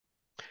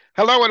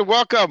Hello and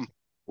welcome.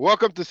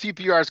 Welcome to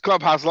CPR's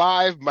Clubhouse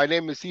Live. My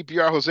name is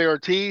CPR Jose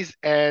Ortiz,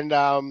 and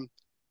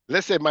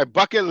listen, my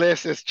bucket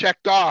list is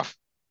checked off.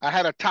 I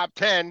had a top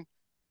 10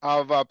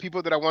 of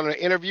people that I wanted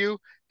to interview,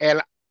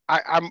 and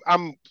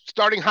I'm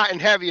starting hot and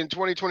heavy in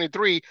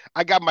 2023.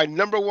 I got my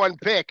number one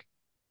pick,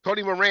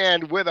 Tony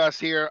Moran, with us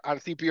here on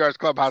CPR's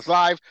Clubhouse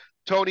Live.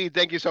 Tony,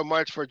 thank you so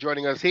much for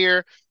joining us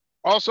here.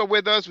 Also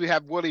with us, we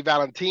have Willie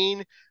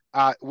Valentine.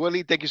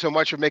 Willie, thank you so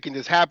much for making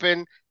this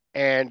happen.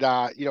 And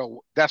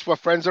that's what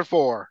friends are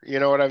for. You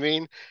know what I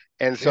mean?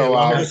 And Yeah, as so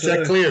long as the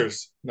check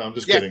clears. No, I'm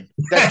just yeah, kidding.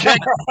 that check,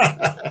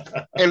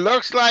 it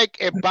looks like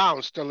it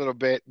bounced a little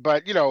bit,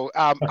 but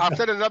I'll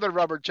send another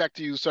rubber check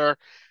to you, sir.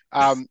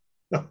 Um,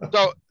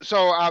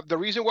 the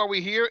reason why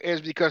we're here is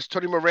because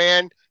Tony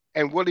Moran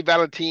and Willie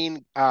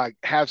Valentine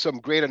have some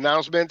great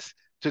announcements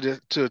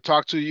to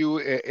talk to you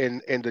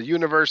in the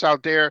universe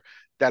out there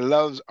that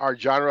loves our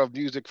genre of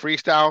music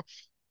freestyle.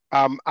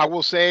 I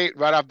will say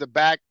right off the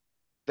back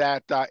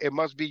that It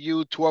Must Be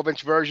You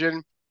 12-inch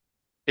version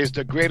is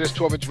the greatest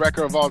 12-inch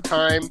record of all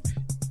time.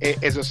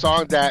 It is a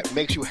song that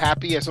makes you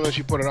happy as soon as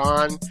you put it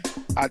on.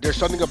 There's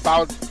something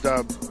about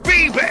the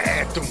baby,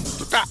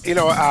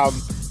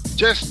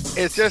 just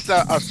it's just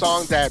a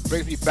song that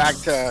brings me back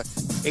to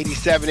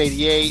 87,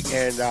 88,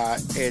 and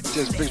it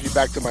just brings me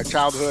back to my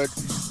childhood.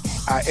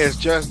 It's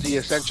just the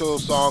essential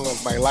song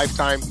of my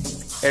lifetime.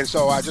 And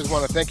so I just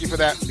want to thank you for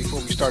that before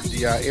we start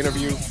the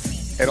interview,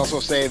 and also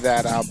say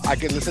that I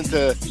can listen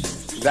to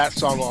that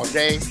song all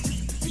day.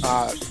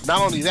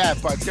 Not only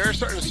that, but there are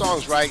certain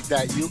songs, right,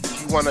 that you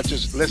want to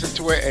just listen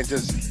to it and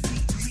just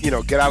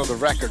get out of the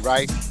record,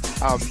 right?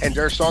 And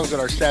there are songs that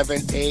are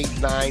 7, 8,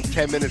 9,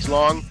 10 minutes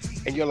long,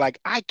 and you're like,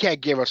 I can't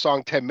give a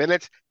song 10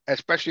 minutes,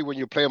 especially when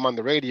you play them on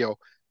the radio.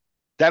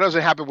 That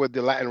doesn't happen with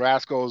the Latin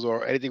Rascals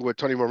or anything with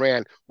Tony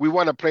Moran. We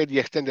want to play the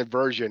extended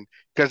version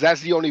because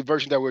that's the only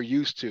version that we're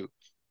used to.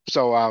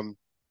 So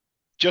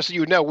just so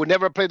you know, we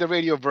never play the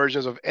radio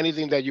versions of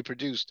anything that you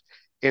produced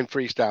in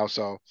freestyle.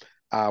 So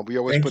we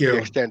always Thank put the you.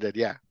 extended.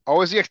 Yeah,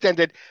 always the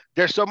extended.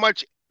 There's so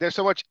much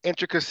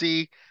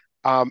intricacy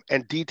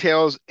and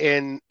details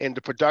in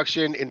the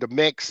production, in the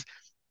mix,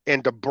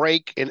 in the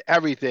break, in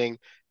everything,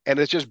 and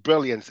it's just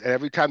brilliance. And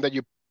every time that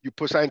you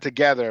put something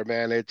together,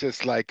 man, it's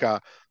just like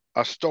a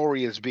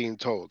story is being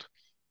told.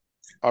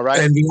 All right.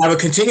 And we have a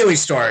continuing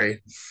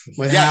story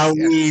with how Yes.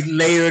 Yes. we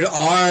layered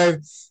our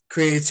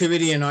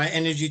creativity and our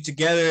energy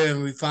together,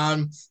 and we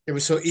found it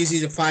was so easy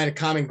to find a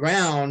common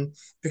ground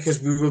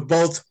because we were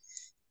both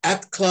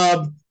at the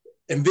club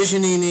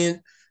envisioning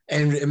it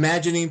and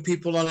imagining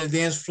people on the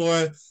dance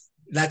floor,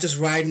 not just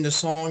writing the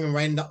song and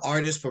writing the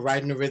artist, but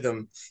writing the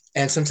rhythm.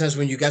 And sometimes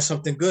when you got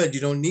something good,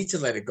 you don't need to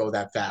let it go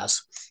that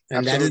fast.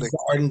 And that is Absolutely.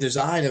 the art and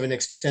design of an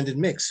extended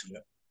mix.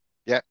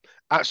 Yeah.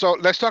 So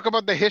let's talk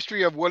about the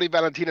history of Willie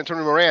Valentine and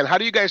Tony Moran. How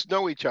do you guys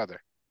know each other?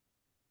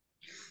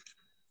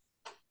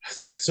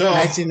 So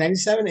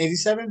 1997,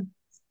 87.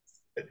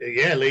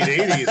 yeah, late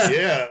 '80s.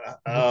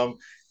 Yeah,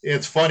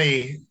 it's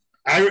funny.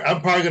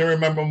 I'm probably gonna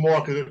remember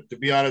more because, to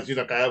be honest,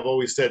 I've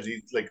always said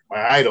he's like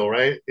my idol,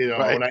 right?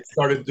 Right. When I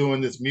started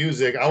doing this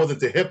music, I was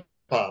into hip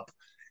hop,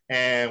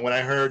 and when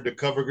I heard the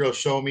Cover Girls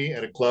show me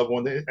at a club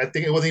one day, I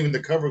think it wasn't even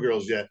the Cover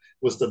Girls yet. It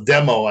was the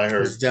demo I It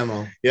heard. was a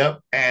demo. Yep,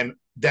 and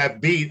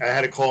that beat, I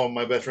had to call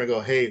my best friend. And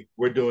go, hey,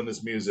 we're doing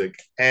this music,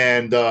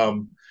 and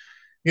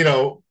you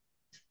know,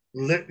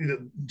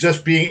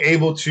 just being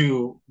able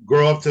to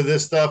grow up to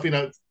this stuff,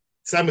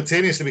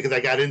 simultaneously because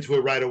I got into it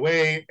right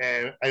away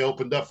and I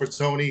opened up for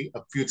Tony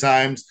a few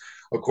times.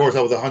 Of course,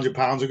 I was 100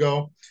 pounds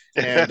ago.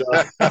 And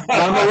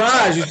La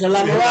Mirage, you said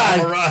La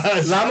Mirage.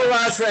 Mirage. La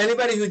Mirage, for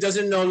anybody who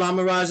doesn't know, La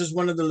Mirage is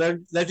one of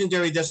the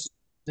legendary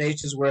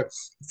destinations where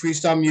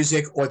freestyle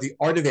music or the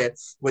art of it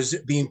was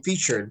being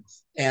featured.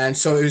 And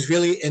so it was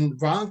really in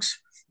Bronx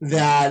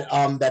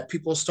that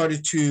people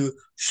started to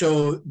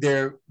show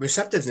their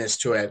receptiveness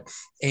to it.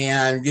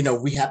 And,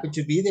 we happened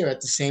to be there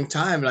at the same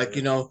time, like,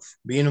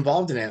 being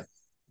involved in it.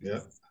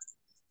 Yeah.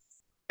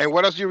 And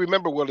what else do you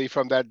remember, Willie,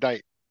 from that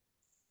night?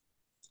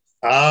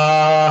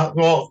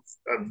 Well,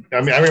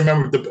 I mean, I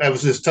remember I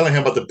was just telling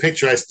him about the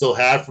picture I still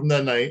had from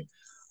that night.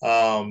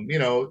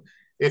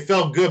 It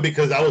felt good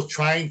because I was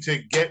trying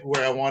to get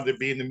where I wanted to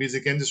be in the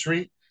music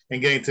industry, and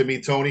getting to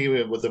meet Tony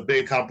was a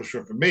big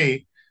accomplishment for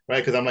me,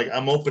 right? Because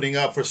I'm opening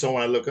up for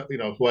someone I look up,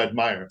 who I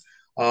admire.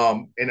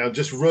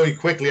 Just really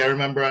quickly, I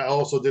remember I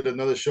also did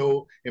another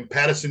show in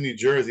Paterson, New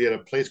Jersey, at a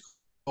place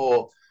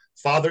called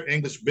Father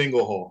English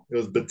Bingo Hall. It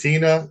was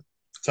Bettina,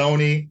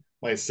 Tony,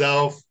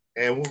 myself,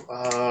 and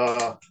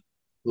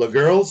La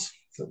Girls.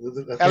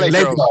 LA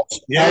girls.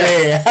 Yeah,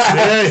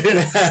 yeah,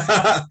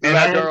 yeah. And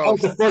La that was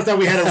girls. the first time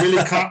we had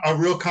a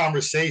real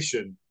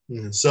conversation.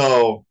 Mm.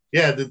 So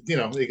yeah,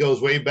 it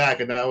goes way back,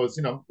 and that was,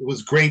 it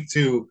was great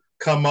to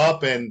come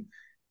up and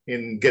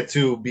get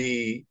to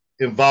be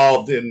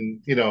involved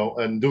in,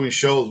 and doing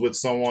shows with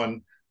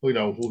someone,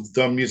 who's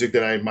done music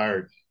that I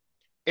admired.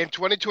 In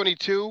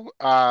 2022,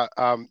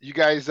 you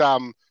guys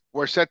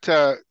were set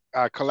to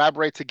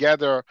collaborate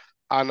together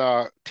on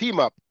a team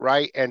up,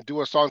 right, and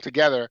do a song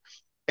together.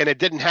 and it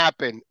didn't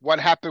happen. What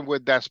happened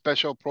with that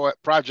special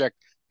project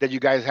that you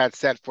guys had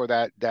set for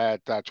that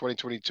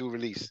 2022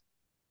 release?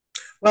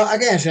 Well, I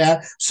can answer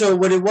that. So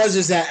what it was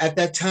is that at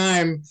that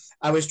time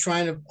I was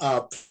trying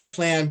to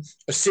plan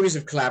a series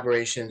of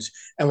collaborations,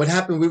 and what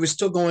happened, we were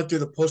still going through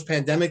the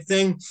post-pandemic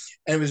thing,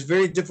 and it was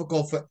very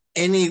difficult for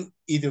any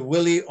either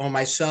Willie or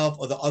myself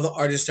or the other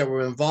artists that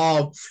were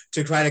involved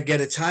to try to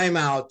get a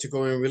timeout to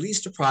go and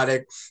release the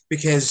product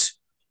because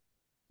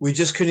we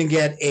just couldn't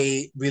get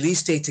a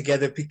release date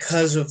together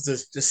because of the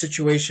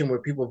situation where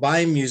people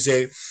buying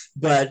music.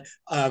 But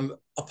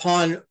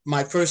upon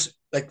my first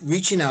like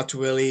reaching out to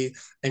Willie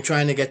and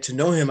trying to get to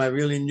know him, I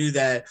really knew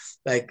that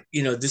like,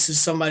 you know, this is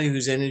somebody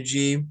whose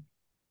energy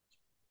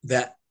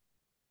that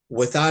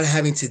without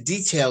having to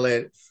detail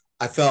it,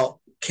 I felt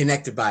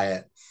connected by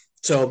it.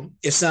 So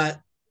it's not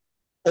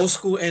old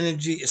school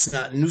energy, it's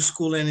not new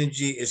school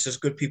energy, it's just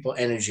good people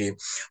energy.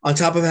 On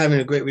top of having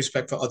a great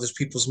respect for other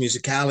people's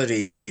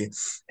musicality.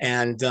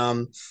 And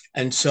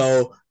and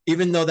so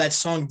even though that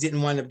song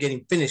didn't wind up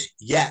getting finished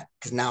yet,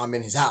 because now I'm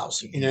in his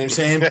house, you know what I'm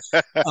saying?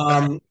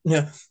 You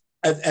know,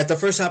 at the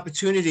first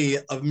opportunity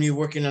of me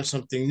working on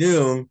something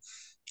new,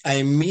 I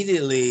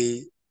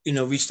immediately, you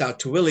know, reached out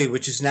to Willie,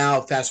 which is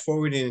now fast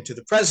forwarding into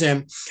the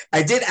present.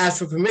 I did ask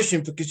for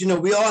permission because, you know,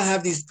 we all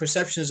have these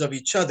perceptions of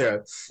each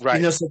other, you Right.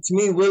 know. So to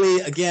me,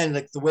 Willie, again,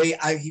 like the way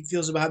he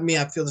feels about me,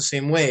 I feel the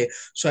same way.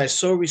 So I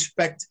so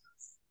respect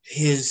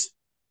his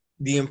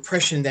the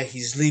impression that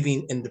he's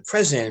leaving in the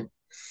present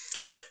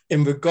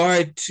in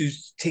regard to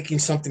taking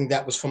something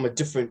that was from a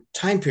different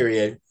time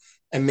period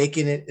and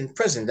making it in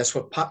present. That's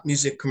what pop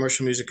music,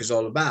 commercial music is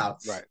all about.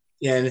 Right.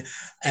 And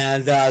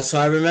so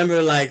I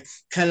remember like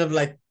kind of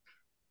like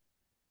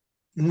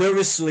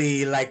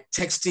nervously like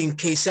texting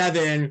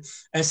K7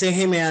 and saying,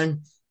 "Hey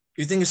man,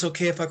 you think it's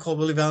okay if I call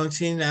Willie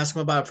Valentine and ask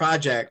him about a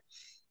project?"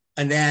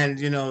 And then,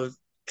 you know,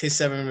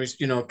 K7,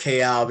 you know,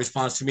 KL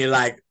responds to me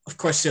like, "Of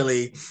course,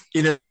 silly,"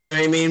 you know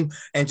what I mean?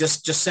 And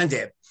just send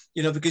it,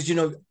 you know, because, you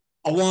know,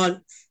 I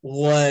want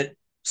what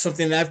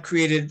something that I've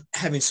created,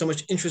 having so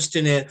much interest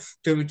in it,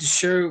 to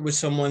share it with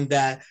someone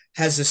that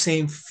has the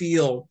same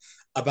feel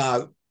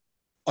about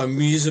a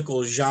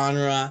musical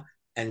genre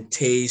and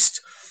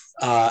taste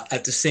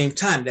at the same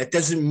time. That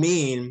doesn't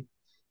mean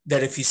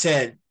that if he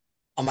said,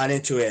 I'm not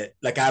into it,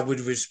 like I would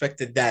have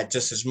respected that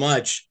just as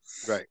much.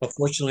 Right. But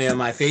fortunately, in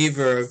my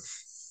favor,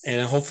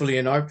 and hopefully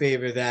in our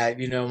favor, that,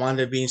 you know, wound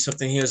up being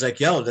something he was like,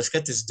 yo, let's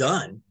get this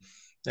done.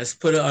 Let's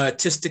put an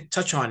artistic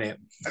touch on it.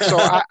 So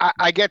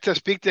I get to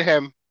speak to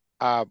him,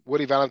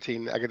 Woody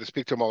Valentine. I get to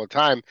speak to him all the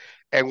time.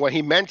 And when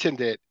he mentioned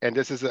it, and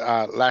this is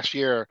last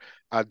year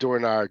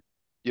during our,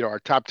 you know, our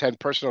top 10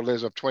 personal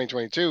list of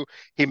 2022,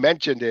 he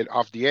mentioned it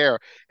off the air,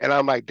 and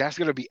I'm like, that's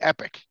gonna be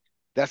epic.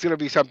 That's gonna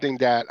be something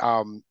that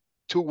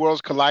two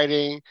worlds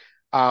colliding,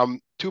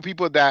 two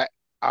people that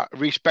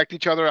respect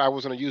each other. I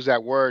was gonna use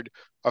that word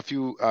a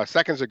few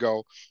seconds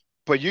ago,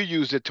 but you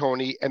used it,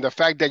 Tony, and the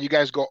fact that you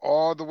guys go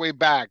all the way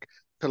back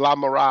to La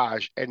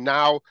Mirage, and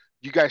now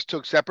you guys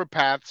took separate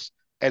paths,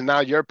 and now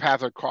your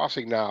paths are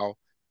crossing now,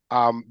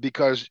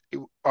 because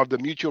of the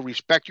mutual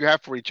respect you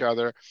have for each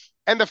other,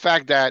 and the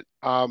fact that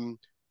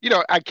you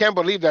know, I can't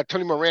believe that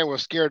Tony Moran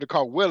was scared to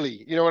call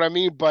Willie. You know what I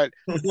mean? But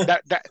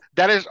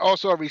that is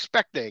also a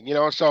respect thing, you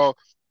know. So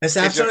It's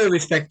it's a absolutely a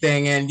respect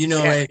thing, and you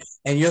know, yeah,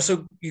 and you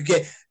also you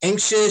get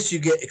anxious, you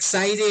get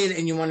excited,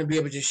 and you want to be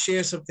able to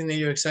share something that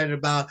you're excited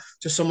about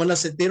to someone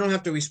else that they don't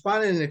have to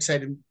respond in an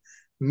excited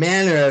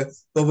manner.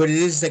 But what it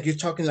is like you're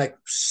talking like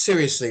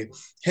seriously,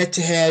 head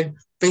to head,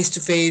 face to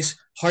face,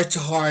 heart to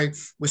heart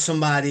with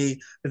somebody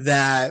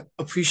that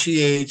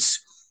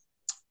appreciates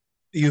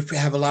you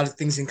have a lot of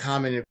things in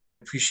common and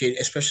appreciate,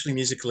 especially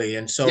musically.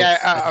 And so, yeah.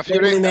 as A a few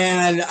days. family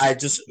man,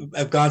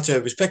 I've gone to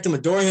respect him,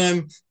 adore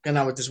him. Gone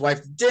out with his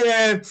wife to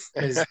dinner.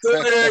 His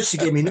daughter, she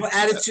gave me no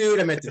attitude.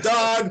 I met the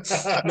dog,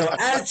 no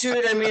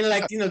attitude. I mean,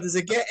 like, you know, does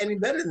it get any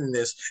better than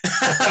this?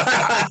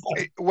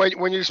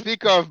 When you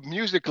speak of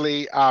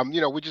musically,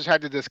 you know, we just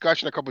had the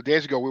discussion a couple of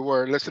days ago. We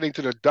were listening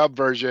to the dub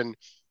version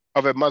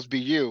of "It Must Be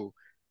You,"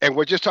 and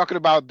we're just talking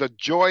about the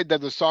joy that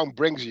the song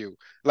brings you.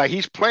 Like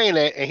he's playing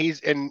it, and he's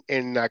in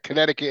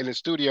Connecticut in the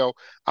studio.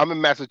 I'm in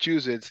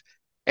Massachusetts,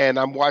 and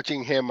I'm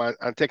watching him on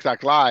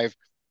TikTok Live,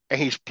 and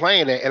he's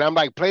playing it, and I'm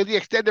like, play the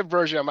extended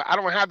version. I'm like, I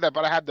don't have that,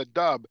 but I have the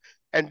dub.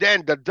 And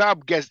then the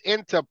dub gets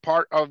into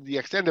part of the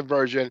extended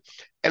version,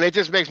 and it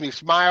just makes me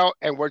smile.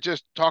 And we're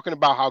just talking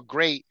about how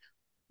great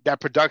that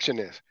production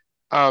is.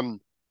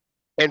 Um,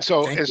 Thank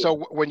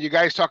you. when you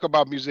guys talk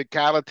about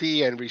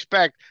musicality and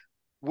respect,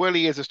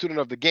 Willie is a student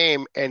of the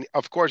game, and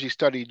of course he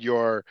studied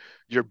your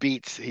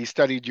beats, he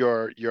studied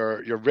your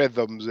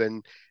rhythms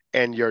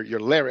and your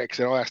lyrics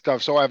and all that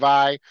stuff. So have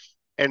I,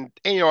 and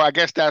you know, I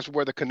guess that's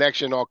where the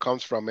connection all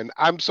comes from. And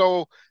I'm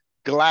so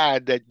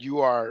glad that you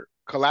are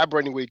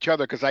collaborating with each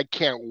other because I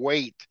can't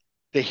wait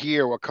to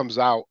hear what comes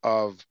out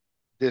of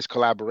this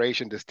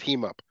collaboration, this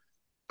team up.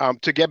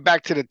 To get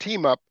back to the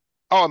team up.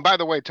 Oh, and by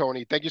the way,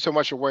 Tony, thank you so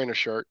much for wearing a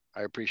shirt.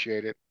 I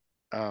appreciate it.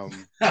 Oh,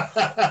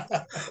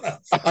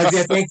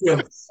 yeah, thank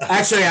you.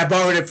 Actually, I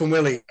borrowed it from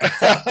Willie. Put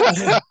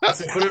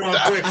it on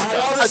quick. I had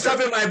all this stuff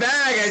in my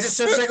bag. I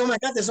was like, oh my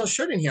God, there's no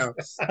shirt in here.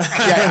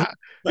 Yeah.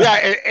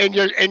 In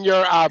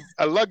your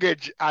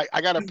luggage,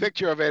 I got a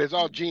picture of it. It's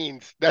all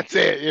jeans. That's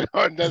it. You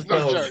know, and there's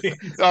no shirt.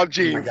 It's all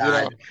jeans. Oh, you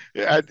know,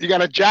 yeah, you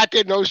got a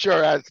jacket, no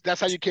shirt. That's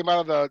how you came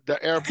out of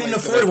the airplane. I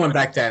couldn't afford one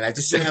back then. I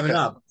just didn't have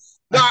enough.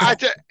 No,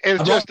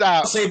 it's just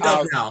saved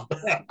up now.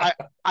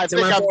 I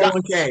think I've got.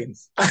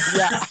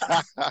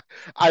 Yeah,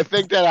 I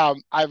think that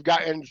I've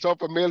gotten so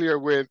familiar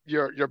with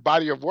your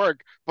body of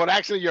work, but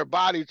actually your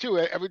body too.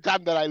 Every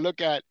time that I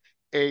look at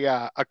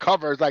a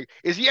cover, it's like,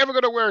 is he ever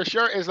going to wear a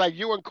shirt? It's like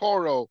you and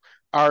Coro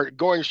are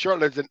going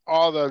shirtless in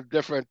all the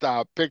different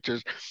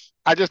pictures.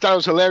 I just thought it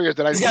was hilarious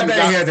that he's got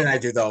better hair than I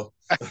do, though.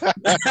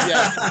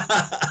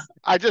 Yeah,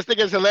 I just think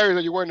it's hilarious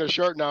that you're wearing a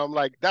shirt now. I'm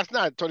like, that's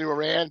not Tony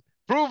Moran.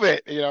 Prove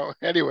it, you know.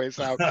 Anyway,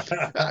 so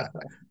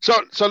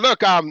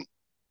look,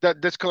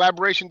 this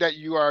collaboration that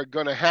you are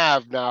going to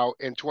have now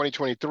in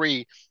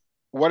 2023,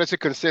 what does it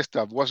consist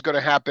of? What's going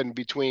to happen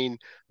between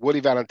Willie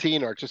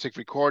Valentine, Artistic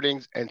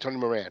Recordings, and Tony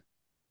Moran?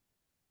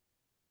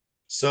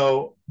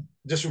 So,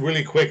 just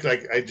really quick,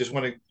 like I just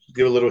want to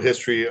give a little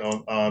history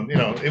on you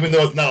know, even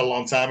though it's not a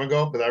long time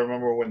ago, but I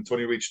remember when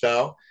Tony reached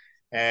out,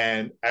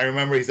 and I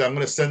remember he said, "I'm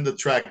going to send the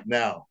track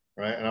now,"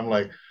 right? And I'm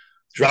like,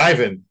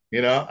 driving.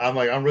 You know, I'm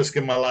like, I'm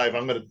risking my life.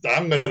 I'm gonna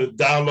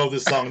download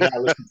this song now.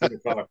 Listen to the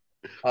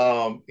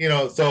car. You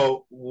know,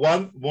 so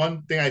one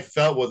thing I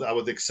felt was I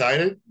was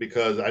excited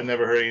because I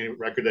never heard any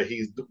record that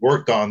he's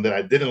worked on that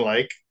I didn't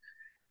like,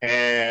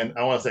 and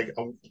I was like,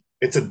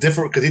 it's a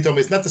different, because he told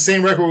me it's not the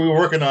same record we were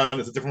working on.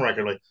 It's a different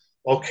record. Like,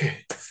 okay,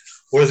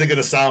 what is it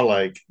gonna sound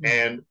like?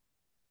 And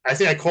I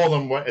think I called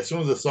him as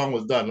soon as the song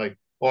was done. Like,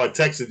 oh, I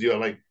texted you.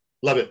 I'm like,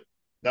 love it.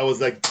 That was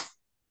like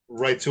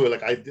right to it.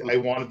 Like I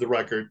wanted the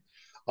record.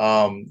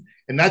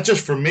 And not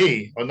just for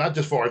me, or not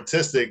just for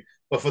artistic,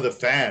 but for the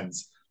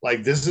fans.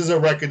 Like, this is a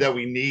record that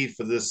we need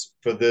for this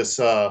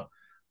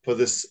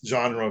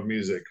genre of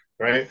music,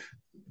 right?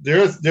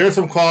 There's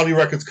some quality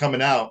records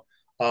coming out,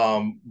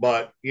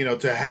 but you know,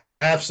 to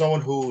have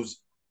someone who's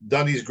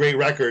done these great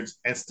records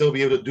and still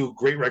be able to do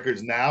great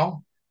records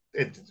now,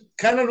 it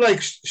kind of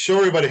like show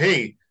everybody,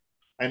 hey,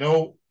 I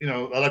know, you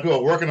know, a lot of people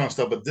are working on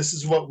stuff, but this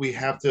is what we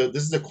have to.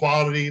 This is the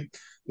quality.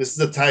 This is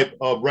the type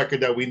of record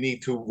that we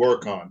need to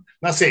work on. I'm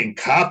not saying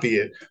copy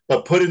it,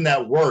 but put in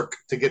that work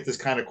to get this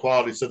kind of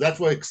quality. So that's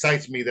what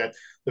excites me, that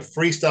the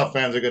freestyle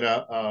fans are going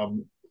to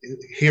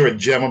hear a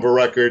gem of a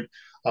record.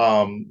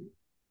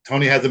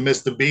 Tony hasn't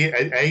missed a beat.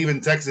 I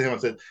even texted him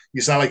and said,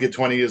 "You sound like you're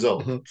 20 years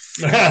old."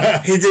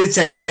 Mm-hmm. He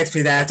did text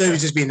me that. I thought he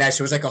was just being nice.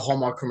 It was like a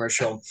Hallmark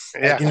commercial.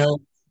 Yeah. You know,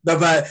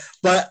 but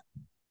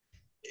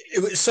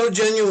it was so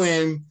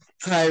genuine.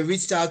 I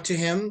reached out to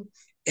him,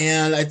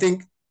 and I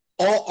think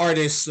all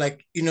artists,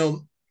 like, you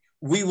know,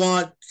 we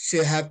want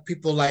to have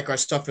people like our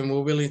stuff, and we're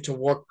willing to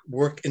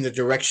work in the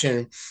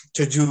direction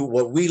to do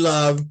what we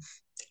love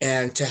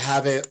and to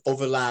have it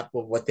overlap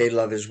with what they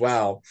love as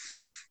well.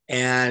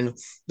 And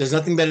there's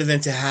nothing better than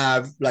to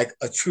have like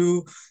a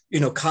true, you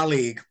know,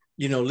 colleague,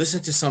 you know,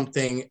 listen to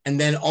something and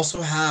then also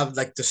have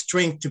like the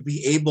strength to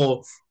be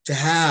able to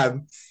have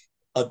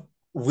a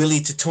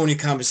Willie to Tony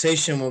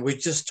conversation when we're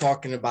just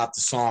talking about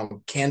the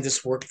song. Can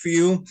this work for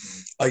you?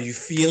 Are you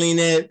feeling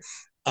it?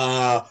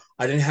 I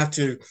didn't have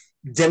to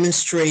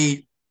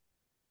demonstrate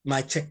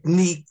my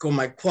technique or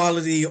my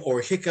quality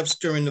or hiccups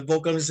during the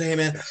vocal. And say, hey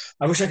man,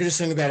 I wish I could have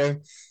sung better.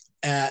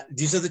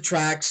 These are the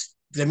tracks.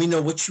 Let me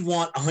know what you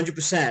want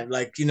 100%.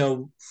 Like, you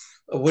know,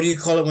 what do you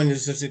call it when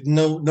there's just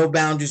no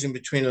boundaries in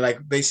between? Like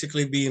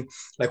basically being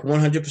like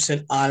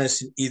 100%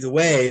 honest in either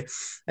way.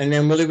 And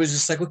then Willie was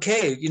just like,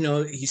 okay, you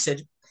know, he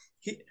said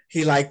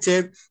he liked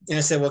it. And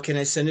I said, well, can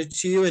I send it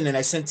to you? And then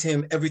I sent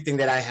him everything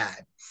that I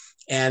had.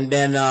 And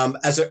then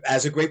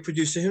as a great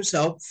producer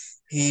himself,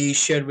 he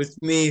shared with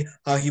me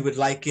how he would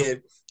like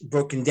it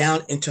broken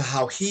down into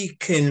how he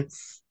can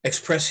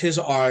express his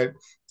art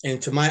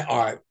into my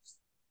art.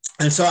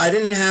 And so I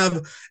didn't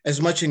have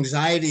as much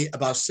anxiety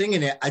about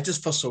singing it. I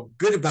just felt so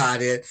good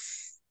about it.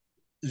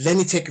 Let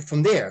me take it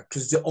from there,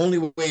 because the only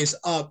way is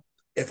up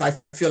if I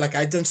feel like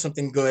I've done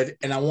something good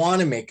and I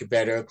want to make it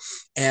better.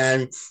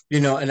 And, you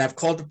know, and I've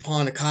called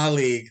upon a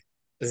colleague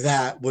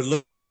that would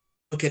look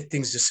at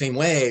things the same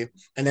way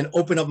and then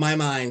open up my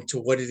mind to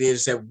what it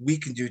is that we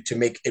can do to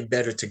make it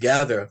better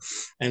together.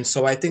 And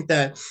so I think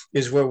that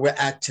is where we're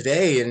at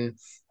today. And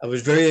I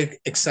was very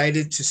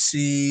excited to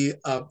see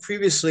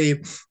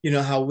previously, you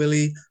know, how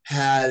Willie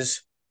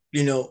has,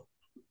 you know,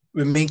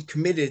 remained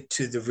committed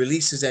to the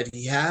releases that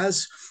he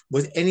has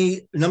with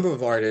any number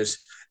of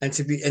artists and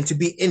to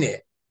be in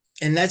it.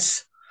 And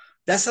that's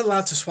a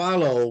lot to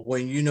swallow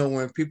when, you know,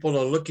 when people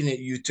are looking at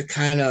you to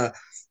kind of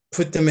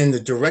put them in the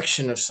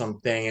direction of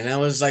something. And I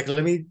was like,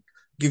 let me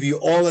give you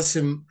all this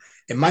in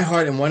my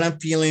heart and what I'm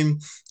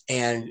feeling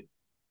and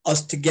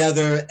us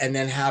together, and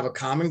then have a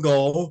common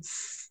goal.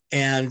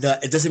 And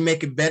it doesn't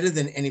make it better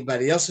than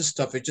anybody else's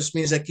stuff. It just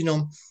means like, you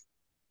know,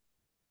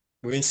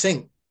 we're in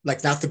sync,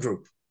 like not the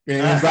group. You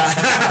know what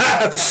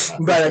I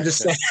mean? But I'm just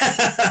saying.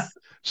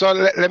 So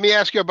let me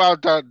ask you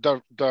about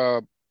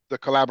the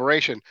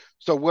collaboration.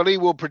 So Willie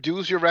will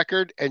produce your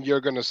record and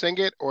you're going to sing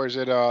it, or is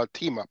it a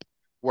team up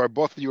where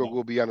both of you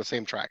will be on the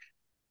same track?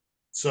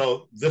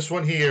 So this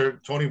one here,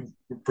 Tony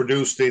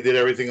produced. They did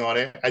everything on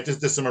it. I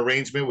just did some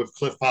arrangement with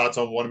Cliff Potts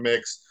on one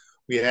mix.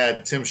 We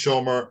had Tim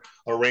Schomer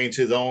arrange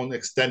his own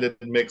extended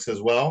mix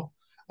as well.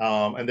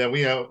 And then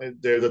we have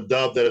there's a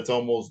dub that it's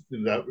almost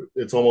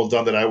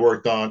done that I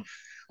worked on.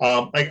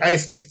 Like I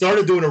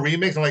started doing a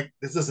remix. I'm like,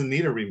 this doesn't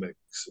need a remix.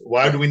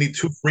 Why do we need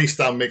two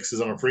freestyle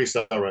mixes on a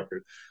freestyle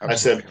record?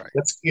 Absolutely. I said,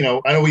 let's,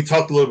 I know we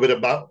talked a little bit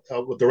about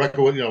with the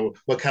record,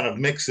 what kind of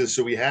mixes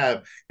should we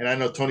have? And I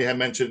know Tony had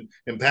mentioned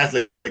in past,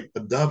 like a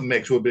dub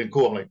mix would have been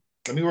cool. I'm like,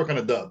 let me work on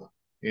a dub,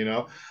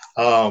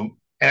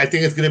 and I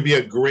think it's going to be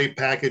a great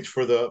package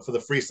for the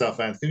freestyle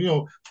fans.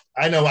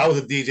 I know I was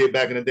a DJ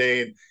back in the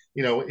day, and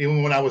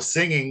even when I was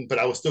singing, but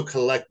I would still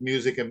collect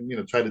music and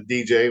try to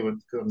DJ when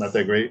I'm not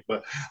that great.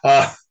 But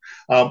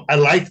I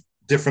liked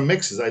different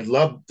mixes. I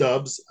loved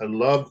dubs. I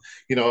loved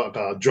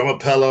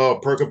drumapella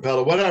or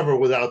percapella, whatever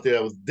was out there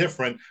that was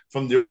different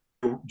from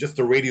just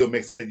the radio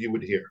mix that you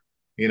would hear.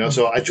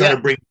 So I try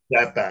to bring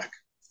that back.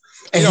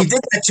 And he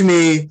did that to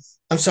me.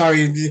 I'm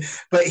sorry,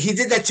 but he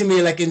did that to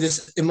me like in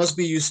this "It Must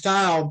Be You"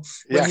 style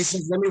when he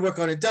says, "Let me work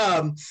on a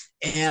dub,"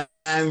 and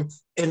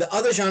in the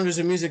other genres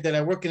of music that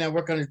I work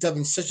on a dub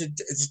in such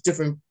it's a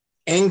different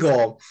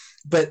angle.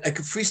 But like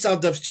freestyle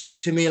dubs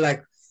to me,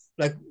 like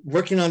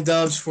working on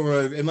dubs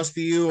for "It Must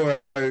Be You"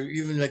 or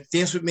even like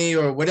 "Dance with Me"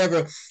 or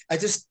whatever, I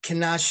just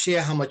cannot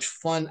share how much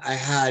fun I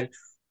had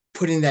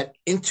putting that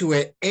into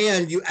it.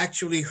 And you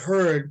actually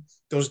heard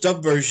those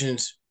dub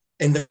versions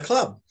in the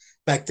club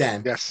back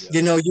then. Yes.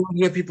 You would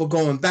hear people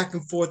going back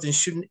and forth and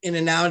shooting in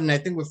and out. And I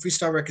think with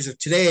freestyle records of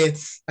today,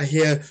 I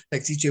hear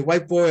like DJ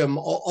White Boy and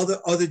all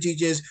other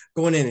DJs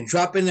going in and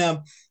dropping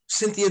a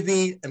Cynthia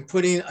beat and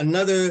putting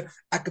another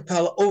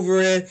acapella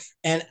over it.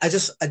 And I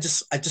just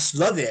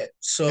love it.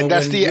 So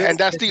that's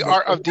the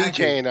art of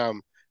DJing.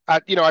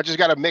 I just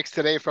got a mix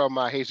today from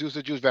Jesus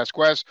de Juice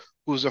Vasquez,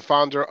 who's the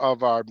founder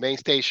of our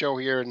mainstay show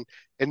here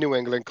in New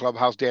England,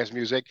 Clubhouse Dance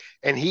Music.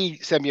 And he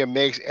sent me a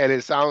mix, and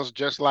it sounds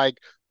just like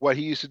what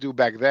he used to do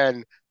back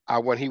then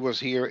when he was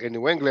here in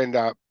New England,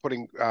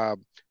 putting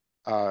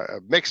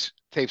mix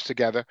tapes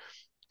together.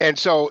 And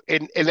so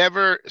it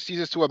never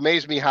ceases to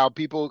amaze me how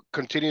people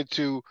continue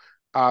to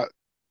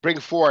bring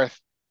forth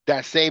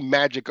that same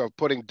magic of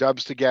putting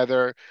dubs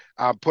together,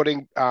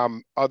 putting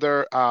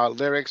other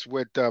lyrics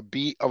with the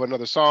beat of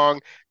another song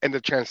and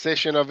the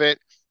transition of it.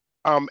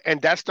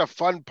 And that's the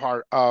fun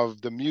part of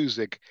the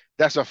music.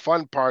 That's a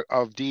fun part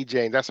of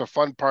DJing. That's a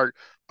fun part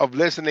of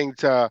listening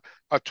to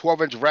a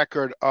 12-inch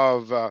record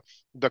of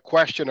The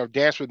Question of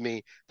Dance With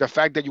Me. The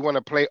fact that you want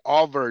to play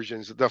all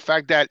versions. The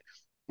fact that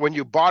when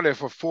you bought it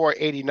for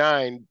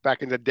 $4.89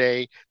 back in the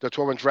day, the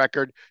 12-inch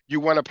record, you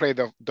want to play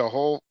the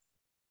whole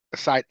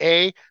side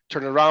A,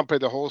 turn around, play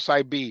the whole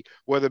side B,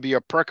 whether it be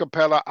a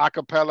percapella,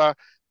 acapella,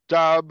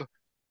 dub,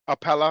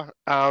 appella.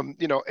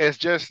 It's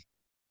just,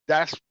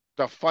 that's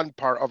the fun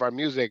part of our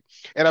music.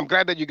 And I'm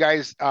glad that you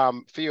guys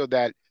feel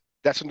that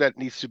that's something that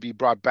needs to be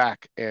brought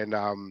back and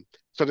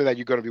something that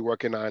you're going to be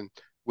working on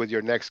with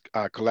your next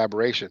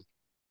collaboration.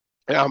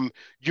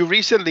 You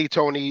recently,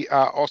 Tony,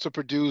 also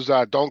produced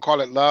Don't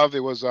Call It Love. It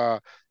was a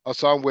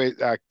song with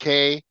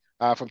Kay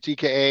from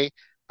TKA.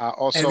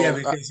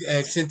 Also,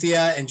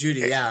 Cynthia and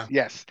Judy, yeah.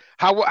 Yes.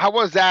 How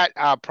was that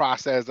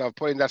process of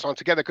putting that song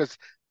together? Because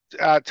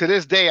to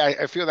this day,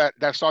 I feel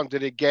that song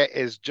didn't get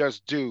is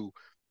just due.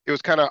 It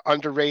was kind of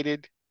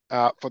underrated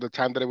for the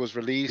time that it was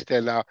released,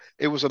 and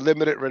it was a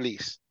limited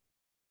release.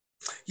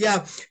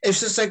 Yeah, it's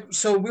just like,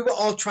 so we were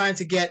all trying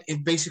to get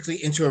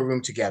basically into a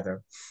room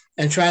together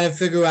and trying to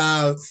figure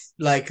out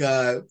like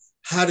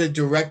how to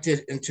direct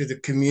it into the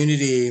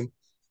community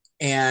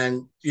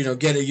and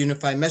get a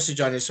unified message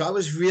on it. So I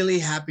was really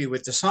happy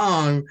with the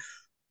song,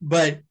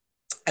 but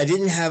I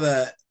didn't have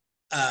a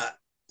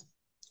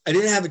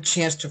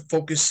chance to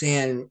focus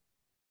in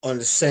on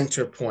the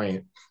center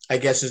point, I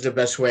guess is the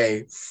best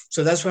way.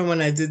 So that's why when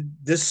I did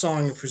this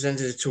song and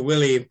presented it to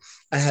Willie,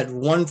 I had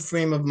one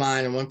frame of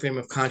mind and one frame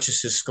of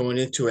consciousness going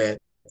into it.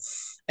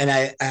 And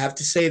I have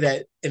to say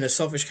that in a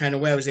selfish kind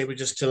of way, I was able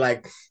just to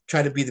like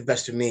try to be the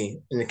best of me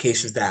in the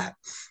case of that.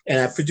 And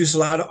I produce a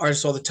lot of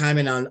artists all the time.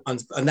 And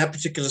on that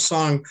particular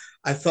song,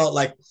 I felt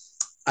like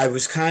I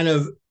was kind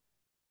of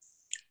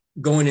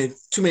going in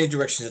too many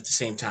directions at the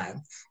same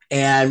time.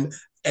 And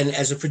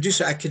as a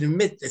producer, I can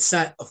admit it's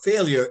not a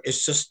failure.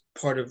 It's just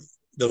part of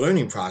the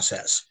learning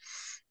process.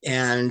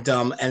 And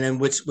then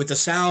with the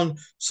sound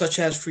such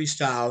as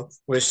freestyle,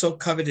 where it's so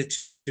coveted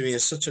to me,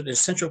 is such an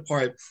essential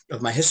part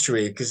of my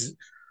history, because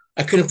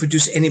I couldn't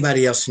produce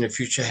anybody else in the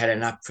future had I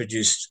not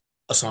produced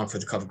a song for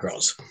the Cover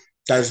Girls.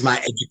 That was my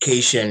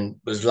education,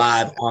 was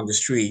live on the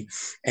street.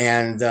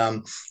 And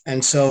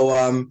so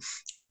on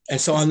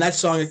that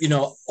song,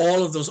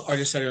 all of those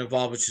artists that are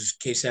involved, which is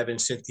K7,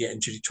 Cynthia,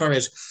 and Judy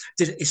Torres,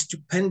 did a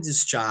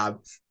stupendous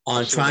job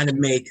on trying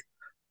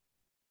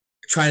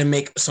trying to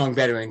make a song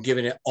better and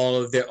giving it all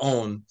of their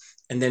own.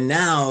 And then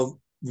now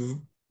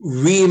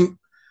reintroducing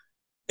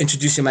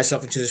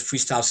myself into this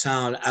freestyle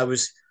sound,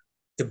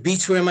 the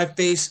beats were in my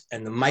face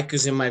and the mic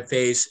was in my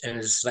face, and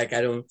it's like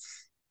I don't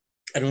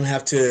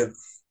have to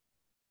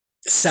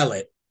sell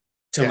it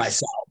to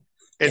myself.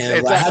 I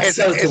had to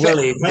sell it to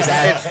Willie because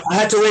I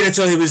had to wait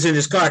until he was in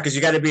his car, because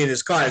you got to be in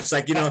his car. It's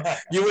like, you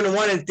wouldn't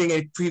want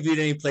anything previewed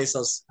any place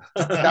else.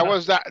 that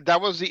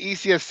was the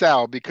easiest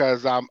sell,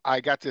 because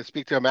I got to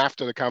speak to him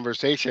after the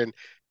conversation,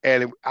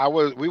 and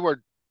we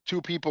were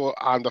two people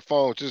on the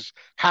phone just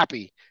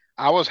happy.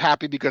 I was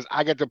happy because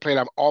I get to play it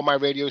on all my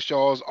radio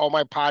shows, all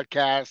my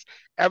podcasts,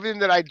 everything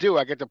that I do,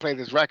 I get to play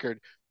this record.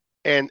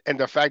 And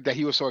the fact that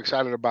he was so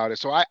excited about it.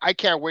 So I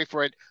can't wait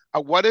for it.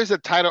 What is the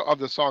title of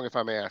the song, if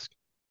I may ask?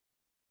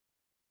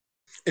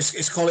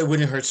 It's called "It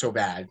Wouldn't Hurt So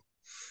Bad."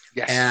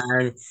 Yes.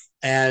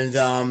 And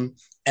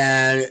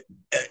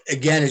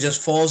again, it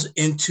just falls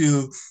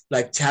into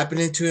like tapping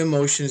into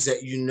emotions that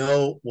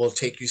will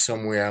take you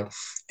somewhere.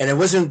 And it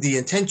wasn't the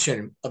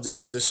intention of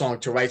the song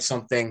to write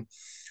something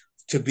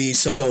to be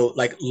so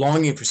like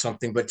longing for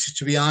something, but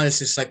to be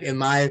honest, it's like in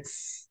my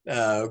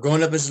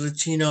growing up as a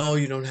Latino,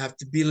 you don't have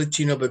to be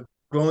Latino, but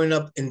growing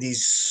up in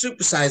these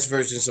supersized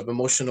versions of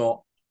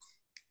emotional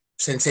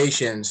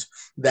sensations,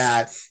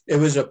 that it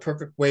was a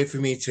perfect way for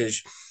me to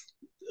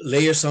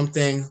layer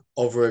something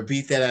over a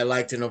beat that I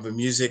liked and over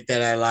music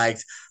that I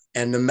liked.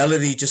 And the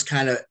melody just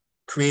kind of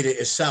created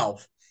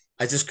itself.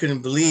 I just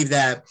couldn't believe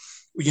that,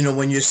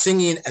 when you're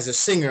singing as a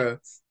singer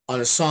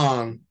on a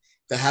song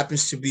that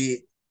happens to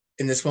be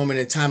in this moment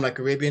in time, like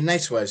Arabian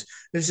Nights was,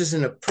 this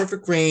isn't a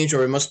perfect range,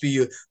 or it must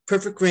be a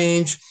perfect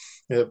range,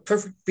 a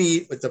perfect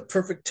beat with the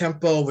perfect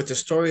tempo, with a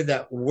story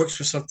that works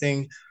for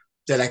something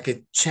that I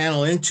could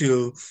channel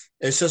into.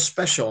 It's so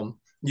special.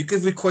 You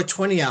could record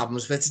 20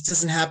 albums, but it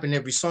doesn't happen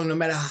every song, no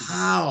matter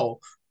how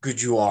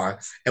good you are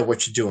at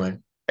what you're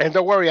doing. And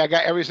don't worry, I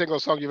got every single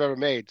song you've ever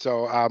made.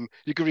 So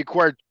you can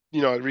record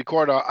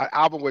an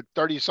album with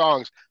 30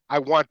 songs. I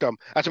want them.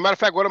 As a matter of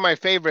fact, one of my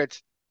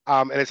favorites,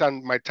 and it's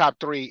on my top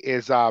 3,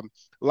 is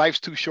Life's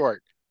Too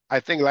Short.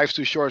 I think Life's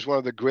Too Short is one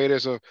of the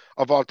greatest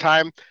of all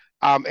time.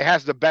 It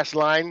has the best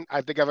line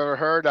I think I've ever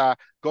heard.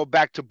 Go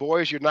back to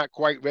boys, you're not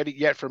quite ready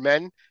yet for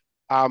men.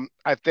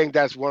 I think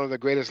that's one of the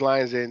greatest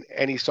lines in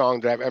any song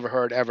that I've ever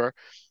heard ever.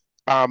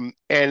 And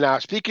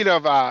speaking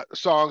of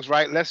songs,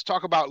 right, let's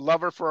talk about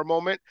Lover for a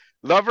moment.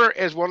 Lover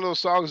is one of those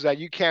songs that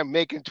you can't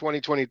make in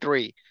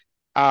 2023.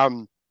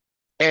 And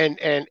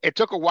it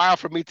took a while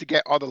for me to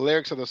get all the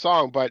lyrics of the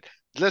song, but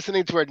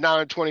listening to it now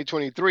in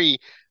 2023,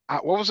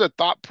 what was the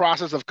thought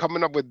process of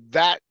coming up with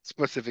that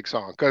specific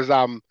song? Because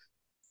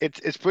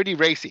it's pretty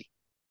racy.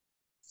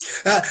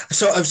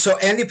 So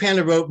Andy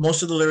Panda wrote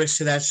most of the lyrics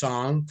to that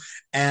song,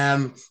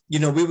 and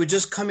we were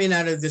just coming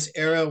out of this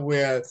era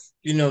where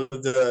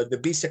the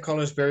beats that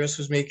Carlos Barrios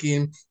was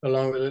making,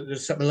 along with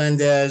Seth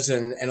Melendez,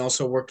 and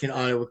also working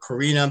on it with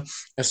Corina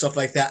and stuff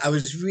like that. I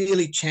was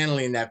really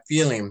channeling that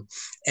feeling,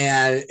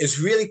 and it's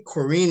really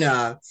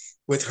Corina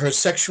with her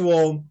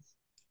sexual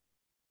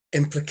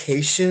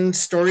implication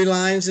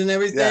storylines and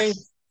everything,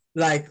 yes,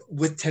 like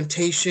with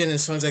Temptation and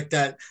songs like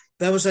that.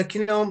 That was like,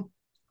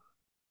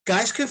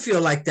 guys can feel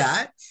like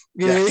that,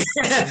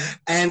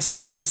 and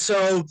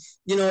so,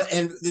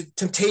 and the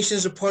temptation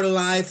is a part of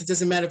life. It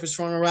doesn't matter if it's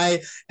wrong or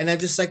right. And I'm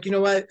just like,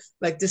 what?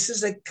 Like, this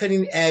is like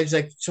cutting edge,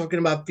 like talking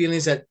about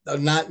feelings that are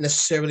not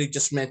necessarily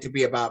just meant to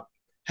be about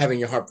having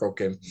your heart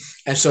broken.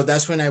 And so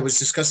that's when I was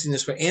discussing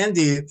this with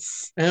Andy,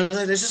 and I was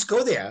like, let's just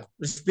go there.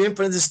 Let's be in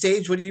front of the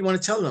stage. What do you want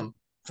to tell them?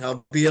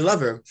 I'll be a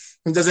lover.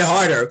 Who does it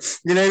harder?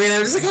 You know what I mean? I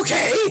was like,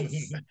 okay.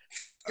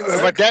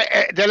 But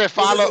then it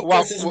follows.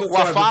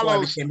 What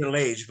follows? Middle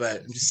age,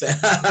 but I'm just saying.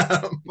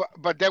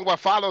 but then what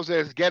follows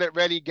is get it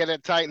ready, get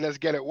it tight, let's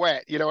get it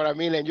wet. You know what I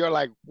mean? And you're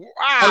like,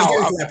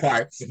 wow. That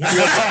part.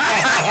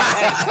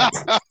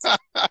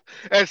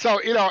 And so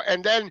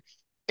and then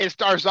it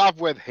starts off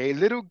with, "Hey,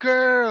 little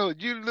girl,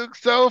 you look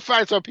so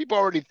fine." So people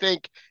already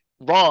think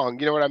wrong.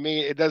 You know what I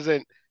mean? It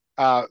doesn't.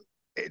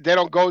 They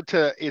don't go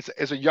to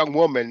it's a young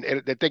woman.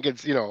 They think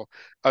it's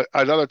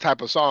another type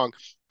of song.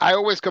 I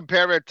always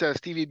compare it to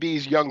Stevie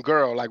B's Young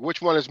Girl. Like,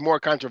 which one is more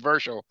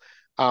controversial?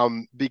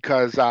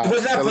 Because it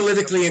was not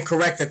politically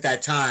incorrect at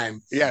that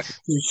time. Yes,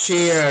 to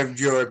share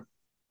your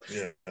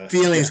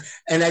feelings,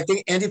 and I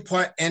think Andy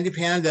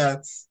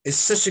Panda is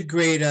such a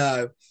great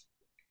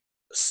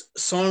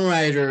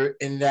songwriter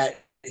in that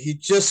he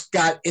just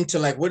got into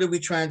like, what are we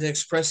trying to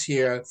express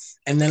here,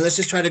 and then let's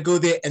just try to go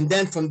there, and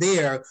then from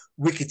there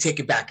we could take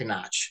it back a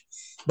notch.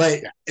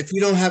 But if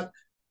you don't have,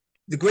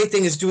 the great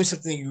thing is doing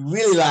something that you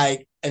really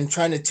like and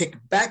trying to take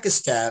it back a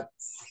step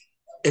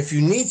if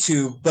you need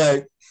to.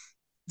 But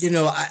in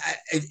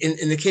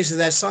the case of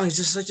that song, it's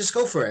just like, just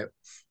go for it.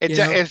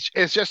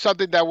 It's just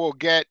something that will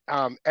get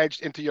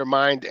edged into your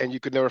mind, and you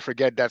could never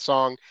forget that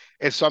song.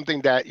 It's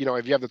something that,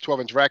 if you have the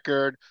 12-inch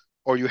record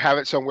or you have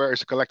it somewhere,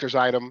 it's a collector's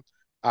item.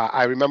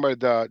 I remember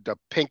the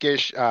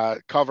pinkish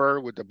cover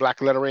with the black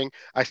lettering.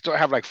 I still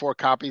have like 4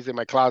 copies in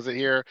my closet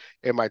here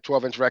in my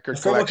 12-inch record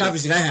collection. 4 more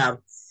copies than I have.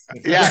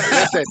 Yeah,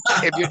 listen.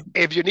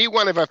 If you need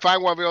one, if I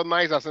find one real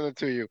nice, I'll send it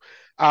to you.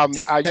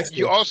 Text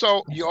You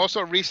me.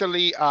 also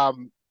recently,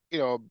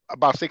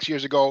 about 6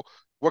 years ago,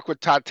 worked with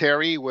Todd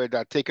Terry with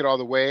 "Take It All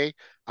the Way"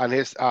 on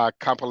his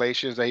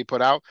compilations that he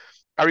put out.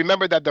 I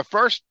remember that the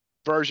first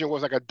version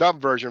was like a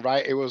dub version,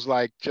 right? It was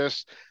like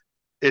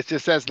it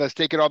just says "Let's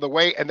take it all the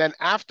way," and then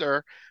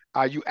after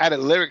you added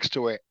lyrics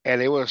to it,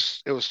 and it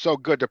was so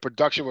good. The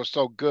production was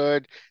so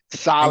good,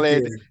 Thank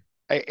solid. you.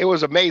 It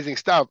was amazing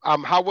stuff.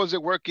 How was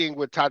it working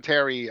with Todd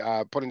Terry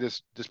putting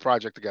this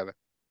project together?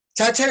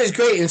 Todd Terry is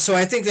great, and so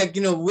I think that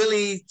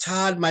Willie,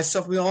 Todd,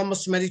 myself, we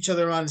almost met each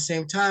other around the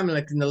same time,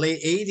 like in the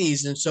late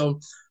 '80s, and so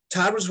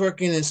Todd was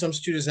working in some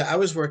studios that I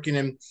was working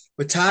in,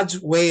 but Todd's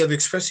way of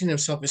expressing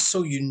himself is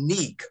so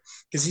unique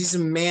because he's a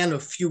man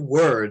of few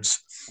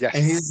words, and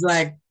Yes. he's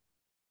like,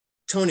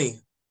 Tony,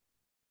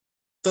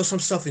 throw some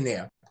stuff in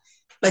there.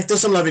 Like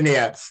there's some love in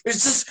there.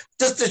 It's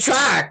just the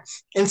track.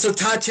 And so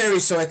Todd Terry,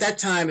 so at that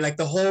time, like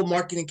the whole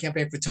marketing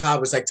campaign for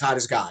Todd was like Todd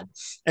is God.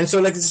 And so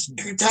like this,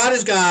 Todd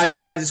is God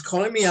is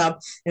calling me up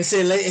and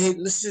saying, hey,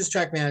 listen to this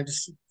track, man.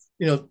 Just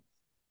you know,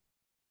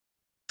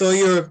 throw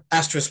your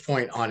asterisk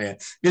point on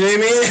it. You know what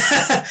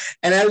I mean?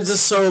 And I was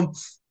just so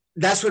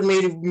that's what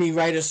made me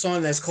write a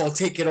song that's called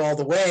 "Take It All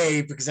the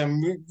Way" because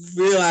I'm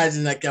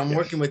realizing like I'm Yes.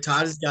 working with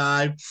Todd as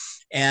God,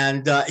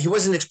 and he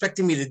wasn't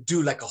expecting me to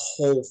do like a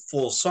whole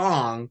full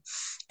song,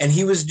 and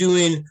he was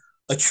doing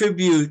a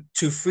tribute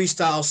to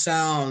freestyle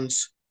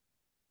sounds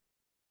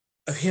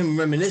of him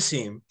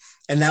reminiscing,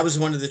 and that was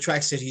one of the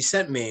tracks that he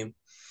sent me.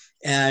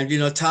 And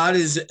Todd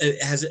has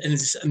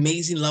this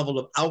amazing level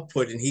of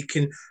output, and he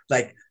can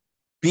like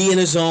be in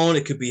his zone.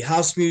 It could be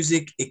house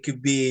music, it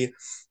could be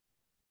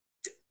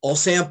all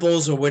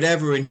samples or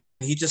whatever, and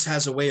he just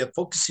has a way of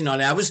focusing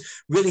on it. I was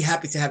really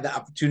happy to have the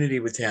opportunity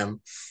with him,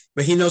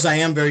 but he knows I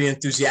am very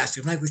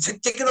enthusiastic. I'm like,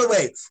 take it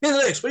away. Hey,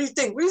 Lex, what do you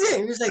think? What do you think?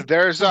 And he's like,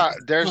 There's oh, a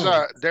there's oh.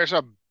 a there's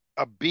a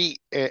beat,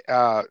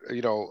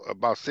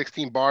 about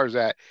 16 bars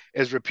that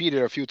is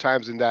repeated a few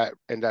times in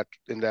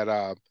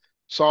that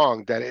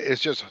song that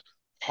it's just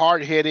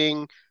hard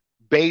hitting,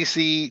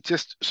 bassy,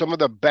 just some of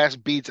the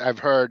best beats I've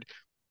heard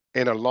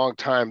in a long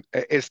time.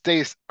 It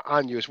stays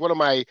on you. It's one of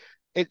my,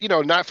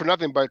 not for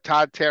nothing, but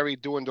Todd Terry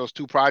doing those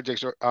two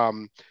projects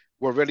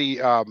were really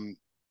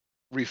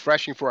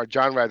refreshing for our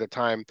genre at the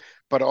time.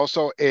 But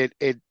also, it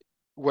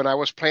when I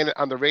was playing it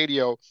on the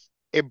radio,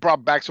 it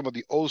brought back some of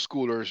the old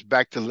schoolers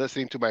back to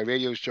listening to my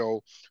radio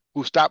show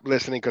who stopped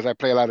listening because I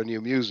play a lot of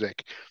new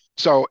music.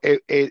 So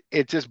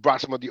it just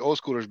brought some of the old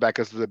schoolers back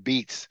because of the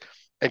beats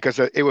and because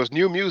it was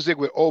new music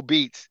with old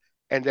beats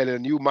and then a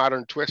new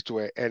modern twist to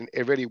it, and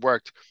it really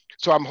worked.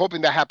 So I'm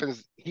hoping that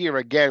happens here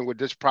again with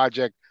this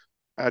project,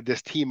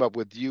 this team up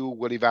with you,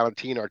 Willie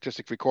Valentine,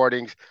 Artistic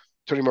Recordings,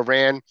 Tony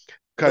Moran, Those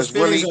because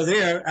feelings Willie are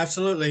there,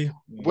 absolutely.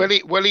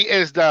 Willie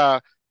is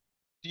the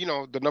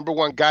number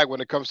one guy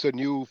when it comes to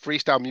new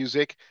freestyle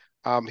music.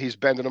 He's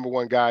been the number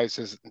one guy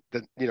since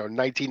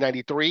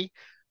 1993.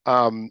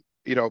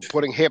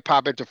 Putting hip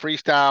hop into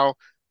freestyle.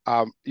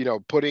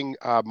 Putting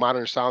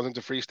modern sounds into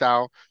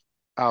freestyle.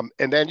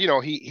 And then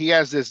he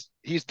has this.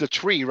 He's the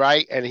tree,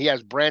 right? And he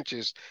has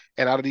branches,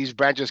 and out of these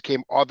branches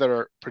came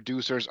other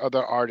producers,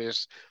 other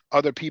artists,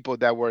 other people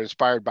that were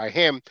inspired by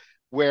him.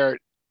 Where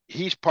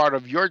he's part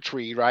of your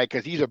tree, right?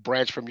 Because he's a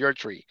branch from your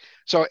tree.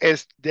 So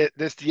it's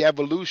this the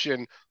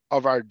evolution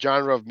of our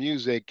genre of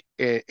music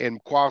in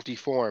quality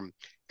form,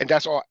 and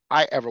that's all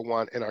I ever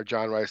want in our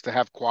genre is to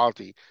have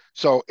quality.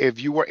 So if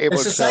you were able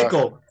It's a to,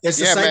 cycle. It's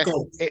a yeah, man,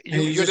 cycle. And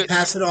you you you're just the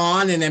pass it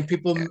on, and then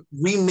people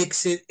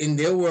remix it in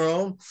their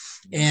world.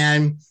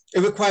 And it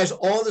requires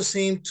all the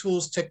same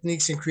tools,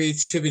 techniques, and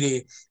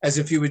creativity as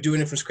if you were doing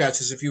it from scratch,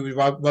 as if you were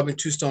rubbing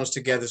two stones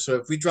together. So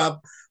if we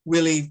drop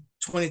Willie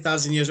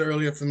 20,000 years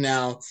earlier from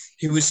now,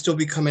 he would still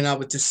be coming out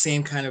with the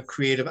same kind of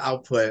creative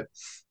output.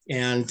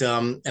 And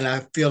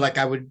I feel like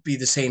I would be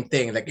the same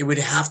thing. Like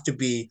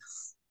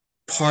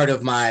part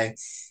of my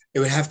it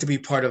would have to be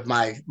part of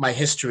my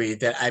history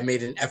that I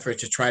made an effort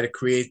to try to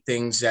create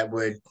things that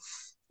would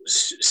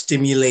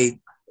stimulate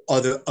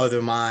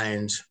other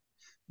minds.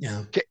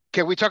 Yeah.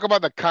 can we talk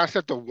about the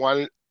concept of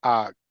one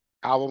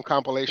album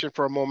compilation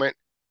for a moment?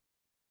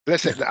 Yeah.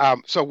 Listen,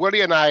 so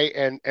Willie and I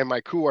and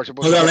my crew are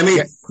supposed Hold to on, get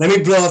together. let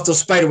me blow off those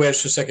spider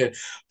webs for a second.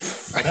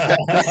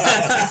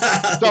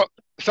 So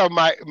so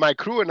my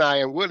crew and I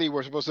and Willie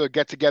were supposed to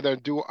get together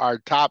and do our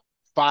top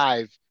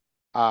five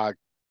uh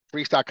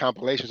freestyle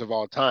compilations of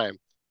all time.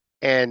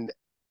 And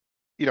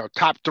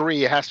top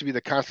three, it has to be the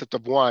concept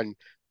of one.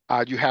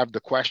 You have the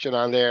question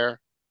on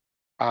there.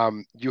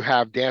 You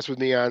have Dance with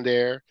Me on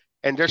there,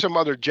 and there's some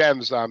other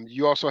gems.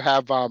 You also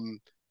have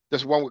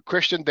this one with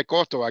Christian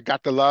Decoto, I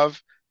Got the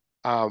Love.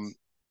 Um,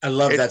 I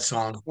love it that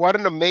song. What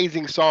an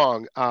amazing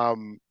song.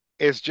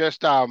 It's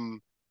just a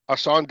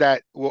song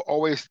that will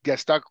always get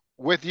stuck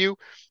with you,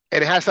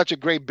 and it has such a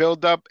great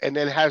build up, and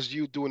then it has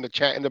you doing the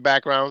chant in the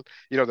background.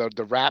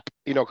 The rap.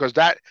 Because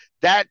that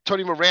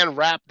Tony Moran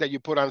rap that you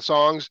put on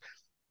songs,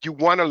 you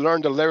want to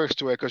learn the lyrics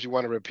to it because you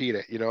want to repeat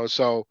it.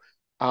 So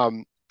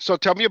So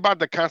tell me about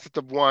the Concept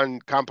of One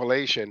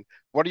compilation.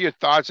 What are your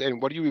thoughts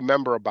and what do you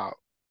remember about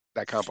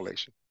that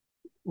compilation?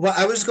 Well,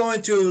 I was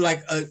going through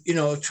like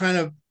trying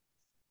to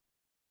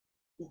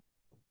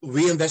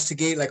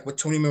reinvestigate like what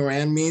Tony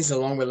Moran means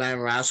along with Lamb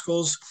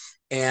Rascals.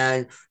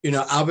 And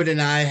Albert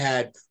and I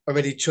had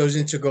already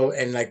chosen to go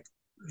and like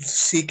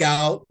seek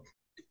out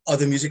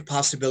other music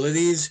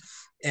possibilities.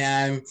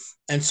 And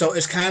so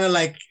it's kind of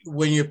like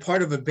when you're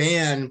part of a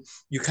band,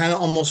 you kind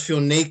of almost feel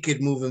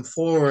naked moving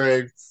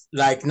forward,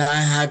 like not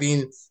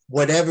having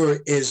whatever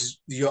is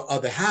your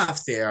other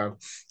half there.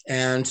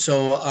 And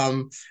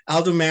so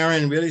Aldo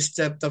Marin really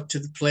stepped up to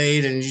the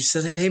plate, and he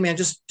said, "Hey man,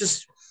 just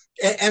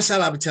and Sal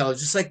Abbatello,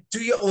 just like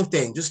do your own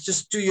thing,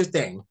 just do your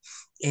thing."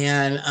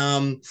 And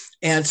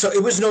so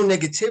it was no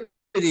negativity.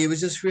 It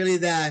was just really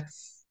that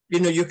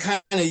you're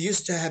kind of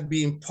used to have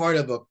being part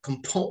of a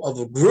component of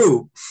a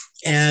group.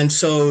 And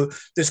so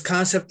this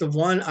concept of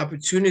one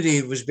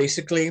opportunity was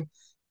basically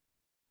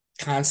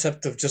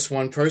concept of just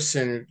one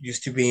person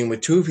used to being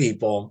with two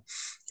people.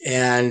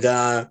 And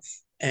when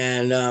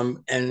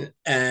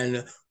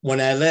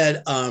I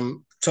led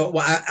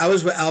I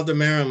was with Aldo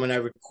Marin when I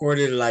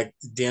recorded like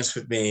Dance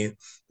With Me,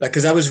 like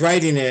because I was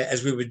writing it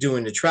as we were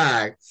doing the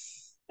track.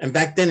 And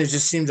back then it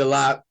just seemed a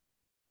lot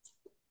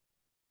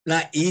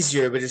not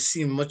easier, but it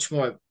seemed much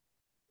more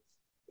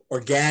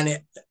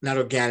organic, not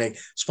organic,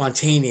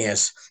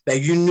 spontaneous,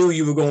 that you knew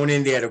you were going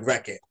in there to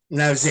wreck it. And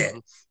that was it.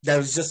 That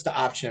was just the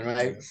option,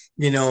 right?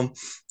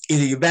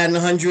 Either you bat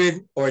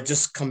 100 or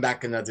just come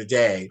back another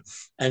day.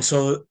 And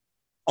so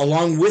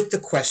along with the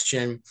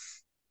question,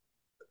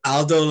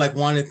 Aldo like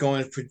wanted to go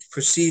and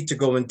proceed to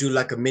go and do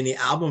like a mini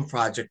album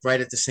project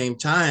right at the same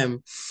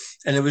time.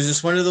 And it was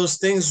just one of those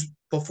things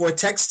before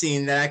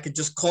texting that I could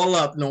just call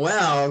up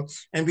Noel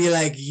and be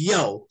like,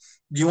 yo,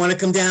 do you want to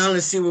come down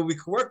and see what we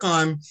could work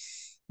on?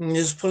 And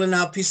just pulling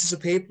out pieces of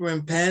paper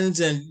and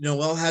pens. And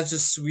Noel has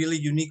this really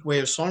unique way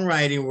of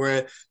songwriting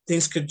where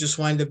things could just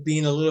wind up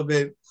being a little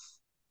bit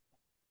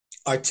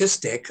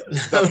artistic.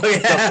 I'm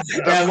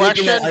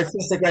looking at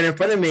artistic right in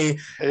front of me.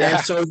 Yeah.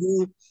 And so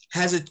he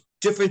has a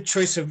different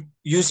choice of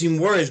using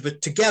words,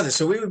 but together.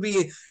 So we would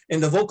be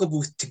in the vocal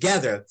booth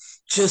together.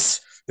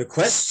 Just the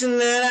question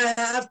that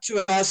I have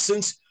to ask,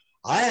 since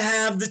I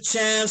have the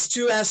chance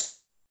to ask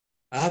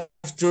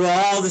after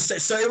all this.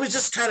 So it was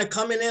just kind of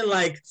coming in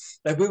like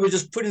we were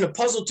just putting a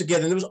puzzle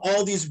together, and there was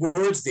all these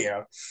words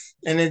there.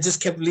 And it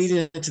just kept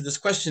leading into this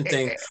question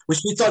thing, which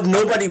we thought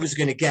nobody was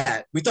going to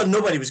get. We thought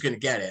nobody was going to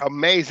get it.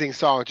 Amazing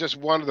song. Just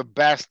one of the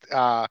best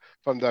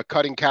from the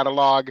Cutting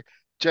catalog.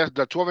 Just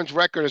the 12-inch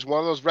record is one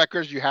of those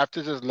records you have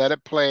to just let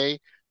it play.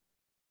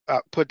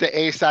 Put the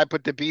A side,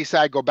 put the B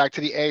side, go back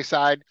to the A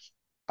side.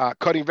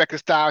 Cutting record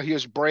style,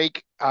 here's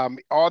break.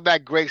 All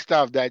that great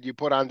stuff that you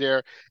put on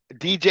there.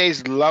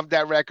 DJs love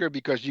that record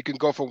because you can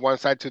go from one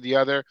side to the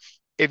other.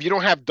 If you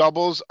don't have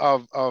doubles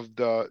of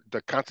the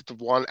Concept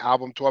of One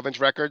album 12-inch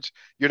records,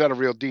 you're not a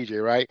real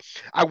DJ, right?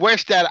 I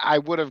wish that I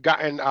would have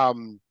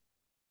gotten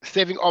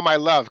Saving All My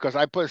Love, because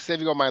I put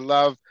Saving All My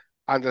Love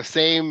on the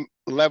same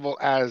level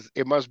as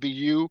It Must Be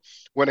You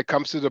when it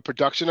comes to the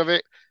production of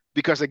it,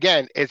 because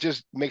again, it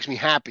just makes me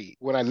happy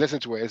when I listen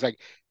to it. It's like,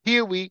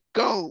 here we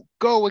go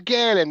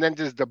again, and then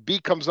just the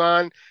beat comes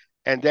on,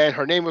 and then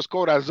Her Name Was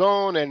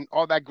Corazon and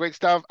all that great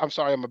stuff. I'm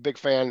sorry, I'm a big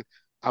fan.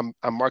 I'm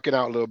marking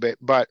out a little bit,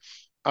 but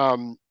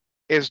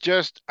it's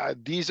just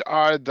these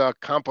are the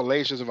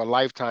compilations of a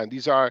lifetime.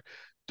 These are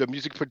the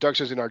music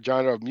productions in our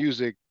genre of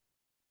music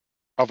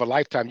of a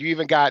lifetime. You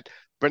even got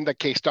Brenda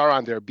K. Starr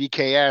on there,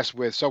 BKS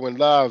with So in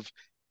Love,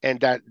 and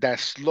that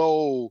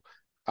slow,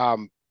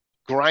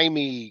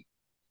 grimy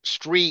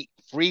street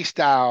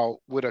freestyle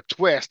with a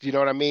twist. You know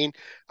what I mean?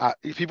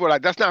 People are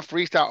like, that's not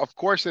freestyle. Of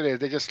course it is.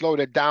 They just slowed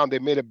it down. They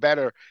made it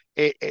better.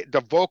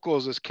 The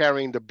vocals is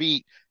carrying the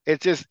beat.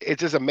 It's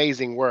just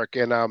amazing work.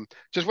 And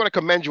just want to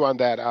commend you on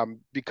that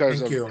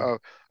because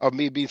of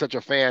me being such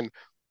a fan.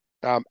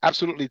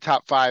 Absolutely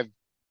top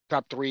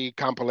 3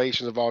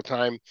 compilations of all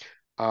time.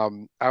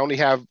 I only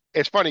have,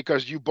 it's funny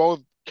because you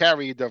both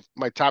carry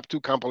my top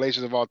 2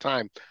 compilations of all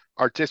time,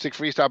 Artistic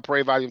Freestyle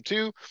Parade Volume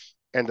 2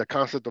 and the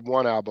Concept of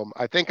One album.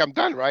 I think I'm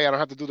done, right? I don't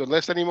have to do the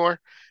list anymore.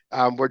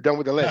 We're done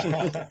with the list.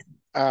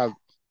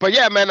 But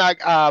yeah, man,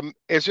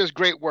 it's just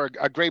great work,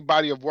 a great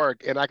body of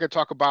work. And I could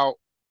talk about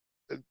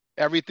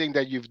everything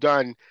that you've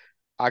done.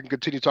 I can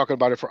continue talking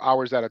about it for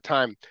hours at a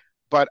time.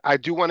 But I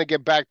do want to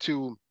get back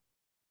to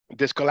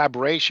this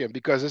collaboration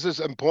because this is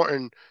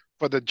important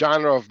for the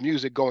genre of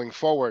music going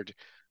forward.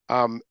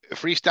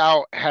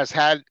 Freestyle has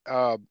had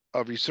a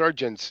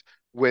resurgence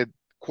with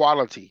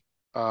quality.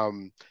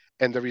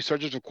 And the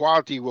resurgence of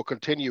quality will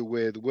continue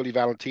with Willie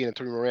Valentine and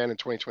Tony Moran in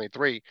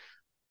 2023.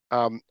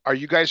 Are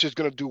you guys just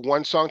going to do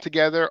one song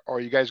together, or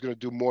are you guys going to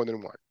do more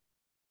than one?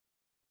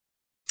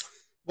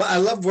 Well, I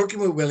love working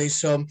with Willie.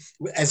 So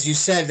as you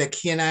said, that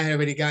he and I had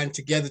already gotten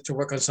together to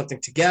work on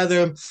something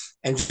together.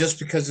 And just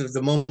because of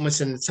the moments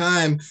and the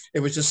time,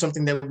 it was just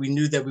something that we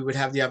knew that we would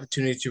have the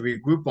opportunity to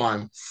regroup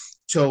on.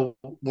 So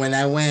when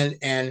I went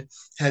and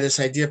had this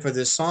idea for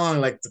this song,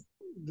 like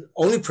the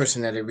only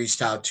person that I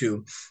reached out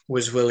to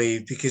was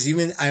Willie, because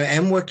even I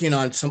am working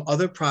on some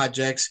other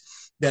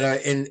projects that are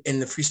in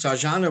the freestyle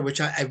genre, which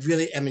I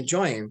really am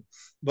enjoying.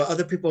 But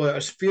other people are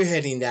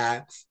spearheading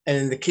that. And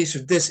in the case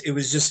of this, it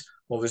was just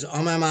what was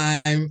on my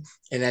mind.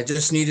 And I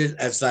just needed,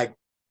 as like,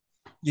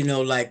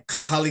 like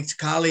colleague to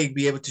colleague,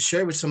 be able to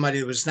share with somebody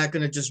that was not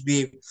going to just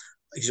be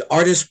he's an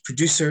artist,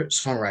 producer,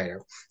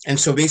 songwriter. And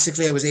so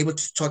basically I was able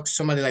to talk to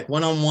somebody like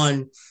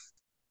one-on-one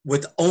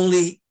with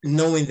only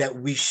knowing that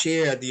we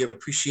share the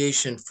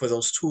appreciation for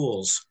those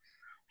tools.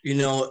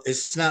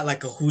 It's not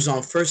like a who's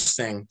on first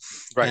thing.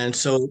 Right. And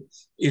so,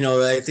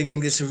 I think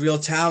it's a real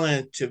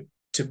talent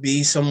to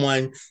be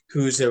someone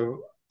who's a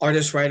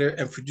artist, writer,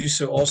 and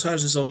producer, also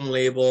has his own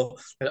label,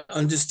 that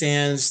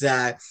understands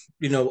that,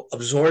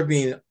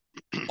 absorbing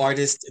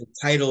artists and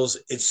titles,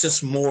 it's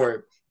just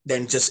more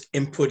than just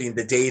inputting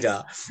the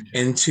data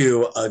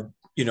into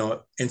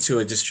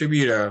a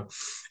distributor.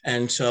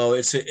 And so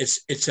it's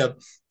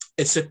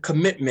a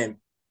commitment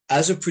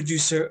as a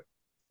producer,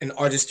 an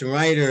artist and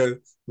writer,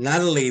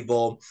 not a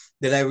label,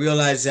 that I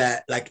realize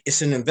that like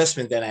it's an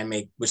investment that I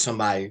make with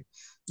somebody.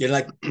 You're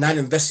like not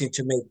investing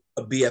to make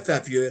a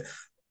BFF. You're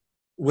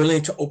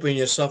willing to open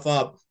yourself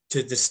up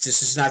to this.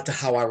 This is not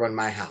how I run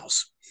my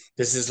house.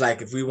 This is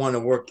like if we want to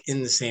work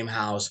in the same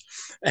house.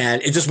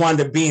 And it just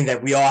wanted to be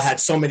that we all had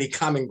so many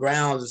common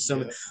grounds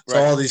and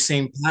all these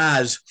same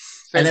paths.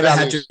 I never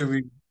had to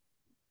read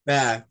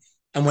back.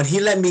 And when he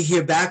let me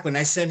hear back, when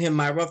I sent him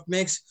my rough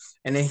mix,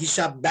 and then he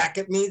shot back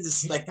at me,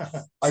 this like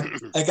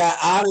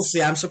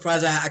honestly, I'm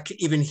surprised I can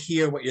even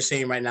hear what you're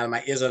saying right now.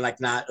 My ears are like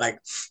not like,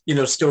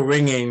 still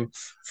ringing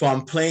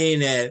from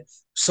playing it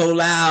so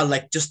loud,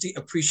 like just the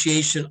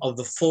appreciation of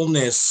the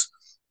fullness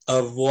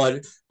of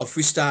what a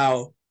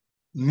freestyle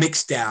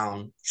mix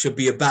down should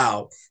be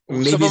about.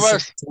 Maybe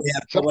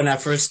when I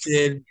first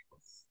did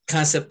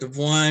Concept of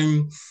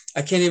One,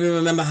 I can't even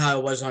remember how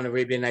it was on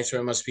Arabian Nights or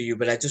It Must Be You,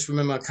 but I just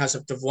remember a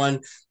Concept of One,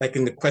 like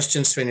in the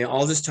question, spending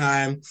all this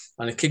time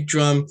on a kick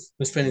drum,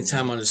 and spending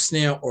time on a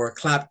snare or a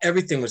clap.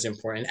 Everything was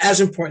important, as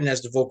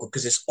the vocal,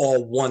 because it's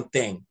all one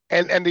thing.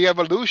 And the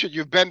evolution,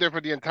 you've been there for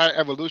the entire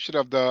evolution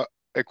of the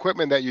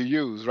equipment that you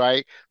use,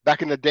 right?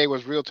 Back in the day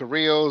was reel to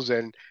reels,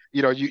 and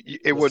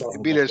it would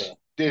be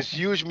this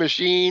huge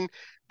machine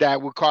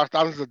that would cost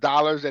thousands of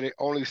dollars, and it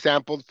only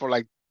sampled for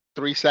like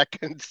 3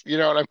 seconds. You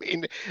know what I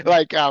mean?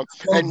 Like,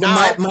 and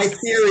now my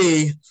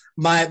theory,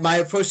 my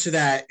approach to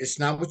that is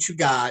not what you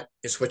got,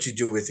 it's what you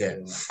do with it.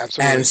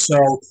 Absolutely. And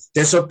so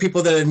there's some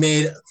people that have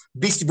made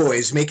Beastie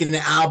Boys making an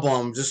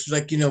album, just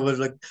like, with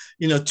like,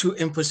 2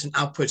 inputs and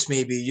outputs,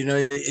 maybe,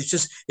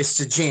 it's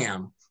the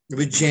jam.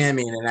 We're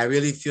jamming. And I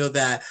really feel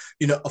that,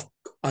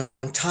 on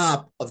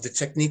top of the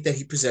technique that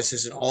he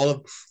possesses and all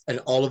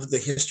of the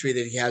history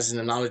that he has and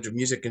the knowledge of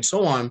music and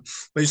so on,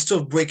 but he's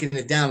still breaking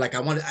it down. Like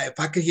if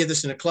I could hear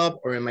this in a club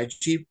or in my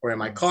Jeep or in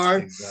my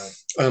car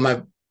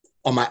or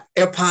on my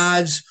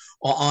AirPods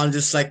or on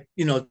just like,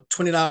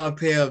 $20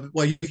 pair of,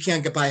 well, you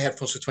can't buy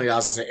headphones for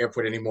 $20 in the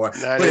airport anymore.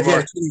 But if you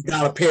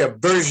had a $20 pair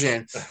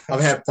version of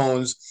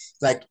headphones,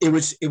 like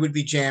it would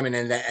be jamming,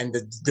 and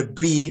the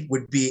beat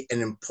would be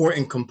an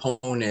important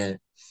component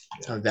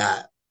of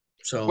that.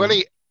 So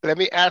Willie, let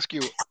me ask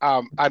you,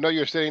 I know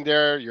you're sitting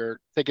there,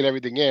 you're taking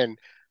everything in.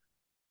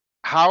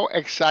 How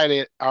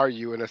excited are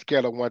you in a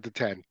scale of 1 to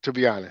 10, to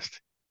be honest?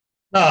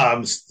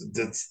 No,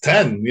 it's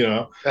 10,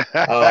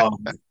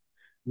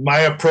 my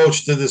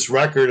approach to this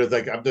record is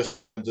like, I'm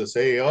just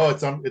say,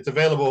 it's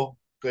available.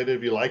 Good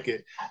if you like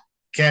it.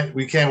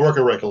 We can't work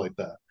a record like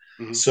that.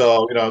 Mm-hmm.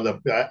 So,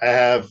 I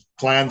have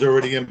plans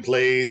already in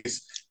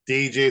place,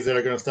 DJs that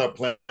are going to start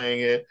playing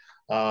it.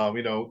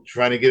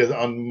 Trying to get it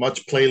on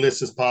much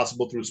playlists as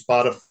possible through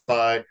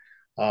Spotify.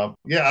 I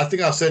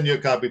think I'll send you a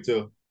copy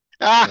too.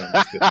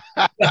 I'm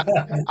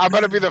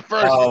going to be the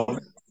first.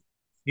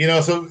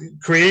 So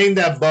creating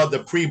that buzz,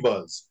 the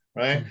pre-buzz,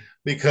 right? Mm-hmm.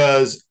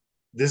 Because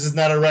this is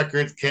not a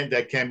record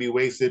that can be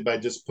wasted by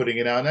just putting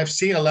it out. And I've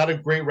seen a lot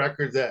of great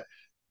records that,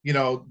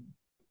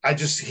 I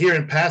just hear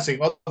in passing,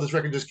 this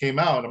record just came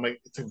out. And I'm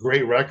like, it's a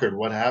great record.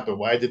 What happened?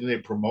 Why didn't they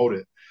promote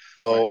it?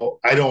 So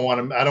I don't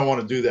want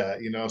to do that,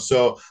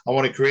 So I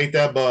want to create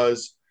that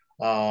buzz.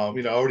 I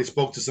already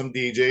spoke to some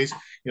DJs.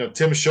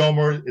 Tim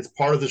Schomer is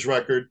part of this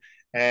record,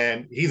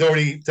 and he's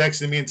already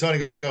texted me and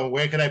Tony,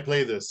 when can I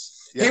play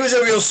this? Yeah. He was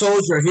a real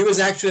soldier. He was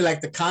actually like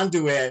the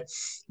conduit,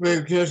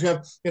 because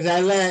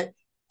I let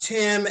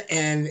Tim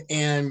and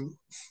him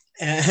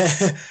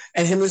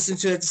listen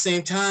to it at the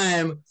same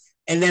time.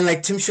 And then,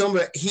 like Tim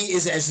Schomer, he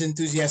is as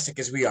enthusiastic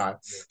as we are.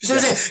 So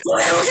he's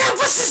like, we're gonna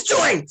push this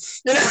joint.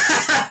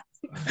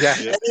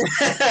 Yeah.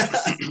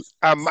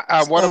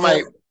 One of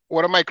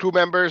my crew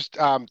members,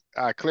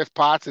 Cliff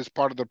Potts, is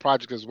part of the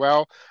project as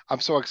well. I'm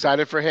so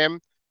excited for him.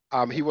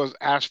 He was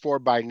asked for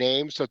by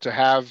name, so to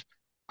have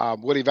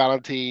Woody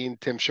Valentine,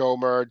 Tim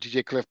Schomer,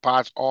 DJ Cliff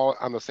Potts all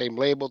on the same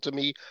label to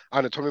me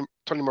on the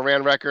Tony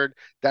Moran record,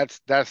 that's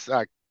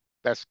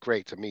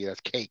great to me.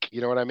 That's cake.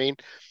 You know what I mean?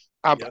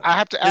 I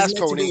have to ask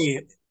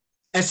Tony.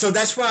 And so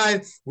that's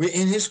why we're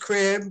in his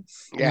crib.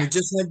 Yeah. We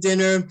just had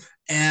dinner,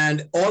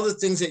 and all the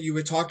things that you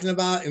were talking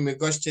about in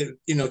regards to,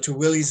 to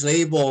Willie's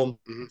label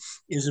Mm-hmm.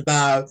 is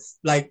about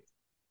like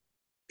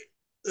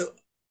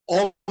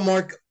all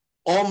mark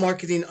all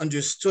marketing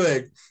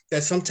understood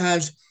that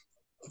sometimes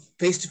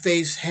face to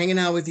face, hanging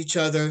out with each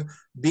other,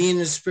 being in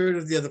the spirit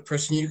of the other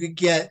person, you could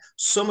get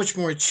so much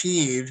more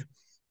achieved.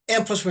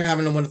 And plus, we're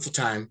having a wonderful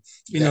time,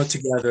 Yes.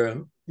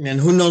 together. And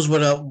who knows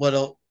what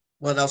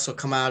else will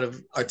come out of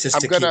I'm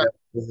artistic gonna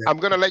here. I'm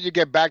gonna let you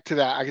get back to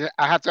that.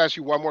 I have to ask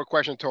you one more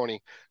question,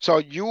 Tony. So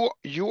you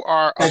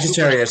are a super.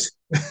 Sagittarius.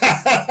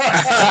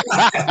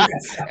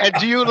 And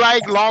do you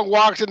like long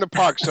walks in the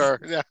park, sir?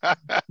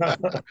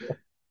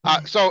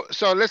 So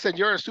listen,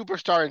 you're a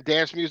superstar in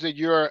dance music.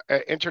 You're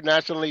an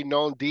internationally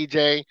known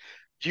DJ.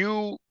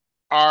 You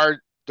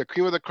are the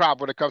cream of the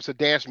crop when it comes to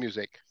dance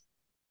music.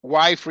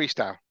 Why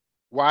freestyle?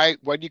 Why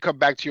do you come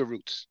back to your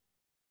roots?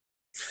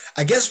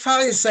 I guess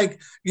probably it's like,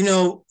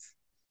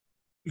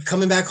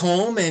 coming back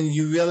home and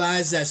you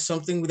realize that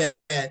something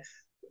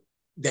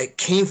that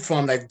came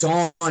from, that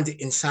dawned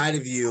inside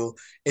of you,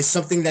 is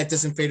something that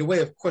doesn't fade away.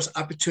 Of course,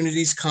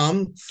 opportunities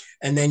come,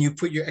 and then you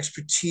put your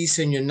expertise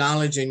and your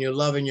knowledge and your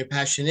love and your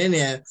passion in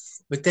it.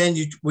 But then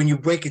when you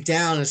break it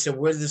down and say,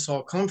 where did this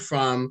all come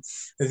from?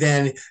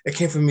 Then it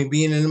came from me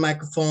being in the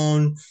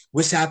microphone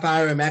with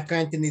Sapphire and Mac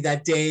Anthony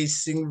that day,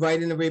 singing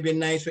right in Arabian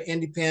Nights with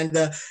Andy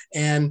Panda.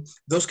 And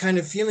those kind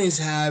of feelings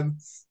have,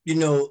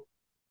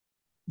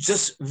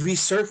 just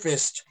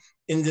resurfaced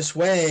in this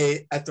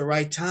way at the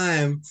right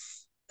time.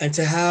 And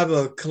to have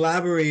a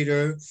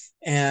collaborator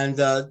and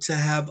to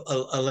have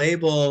a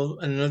label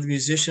and another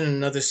musician and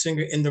another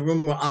singer in the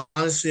room, where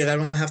honestly, I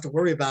don't have to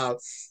worry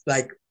about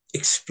like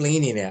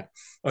explaining it,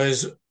 or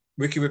as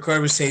Ricky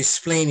Ricardo would say,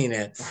 explaining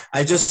it.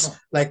 I just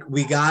like,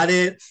 we got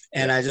it,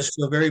 and I just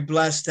feel very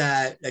blessed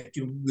that like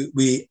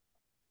we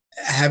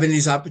having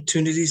these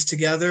opportunities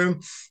together.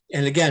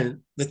 And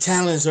again, the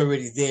talent is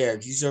already there.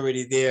 He's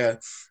already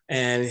there,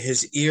 and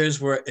his ears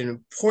were an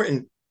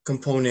important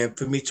component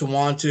for me to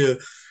want to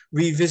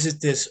revisit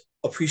this,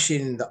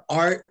 appreciating the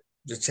art,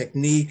 the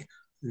technique,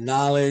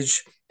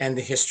 knowledge, and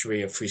the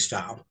history of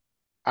freestyle.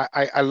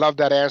 I love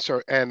that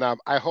answer, and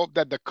I hope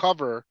that the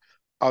cover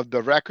of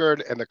the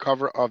record and the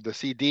cover of the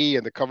CD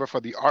and the cover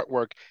for the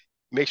artwork,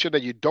 make sure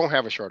that you don't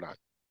have a shirt on,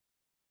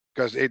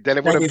 because then it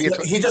Like wouldn't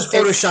be. he just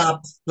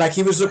photoshopped, like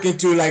he was looking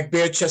through like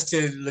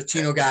bare-chested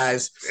Latino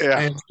guys, Yeah.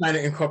 and trying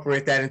to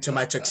incorporate that into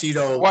my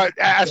tuxedo. Well,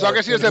 as long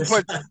as he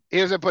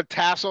doesn't put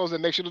tassels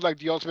and makes you look like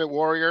the Ultimate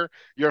Warrior,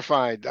 you're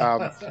fine.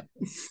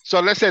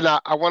 So listen,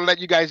 I want to let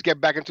you guys get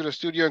back into the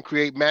studio and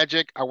create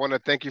magic. I want to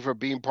thank you for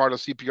being part of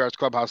CPR's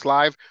Clubhouse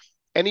Live.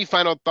 Any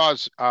final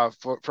thoughts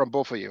from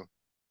both of you?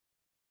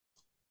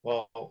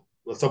 Well,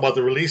 let's talk about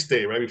the release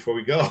date right before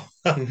we go.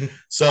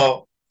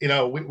 So,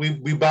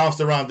 we bounced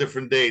around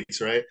different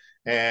dates, right?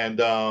 And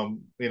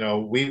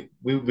we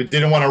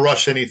didn't want to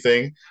rush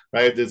anything,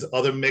 right? There's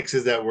other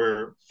mixes that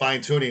we're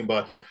fine tuning,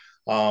 but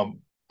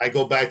I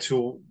go back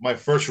to my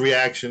first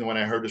reaction when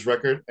I heard this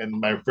record, and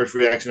my first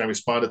reaction I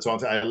responded to,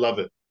 I love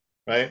it,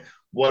 right?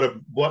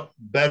 What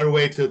better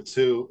way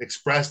to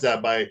express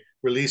that by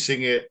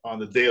releasing it on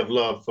the day of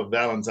love for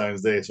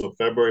Valentine's Day, so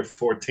February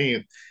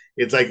 14th.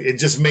 It's like, it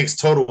just makes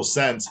total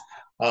sense.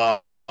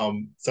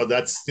 So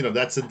that's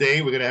the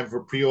day we're gonna have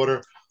for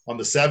pre-order on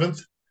the 7th.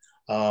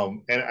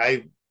 And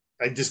I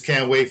just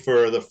can't wait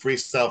for the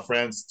freestyle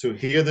friends to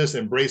hear this,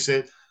 embrace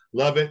it,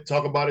 love it,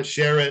 talk about it,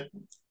 share it.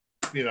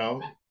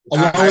 Along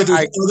with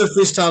other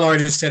freestyle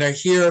artists that are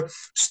here,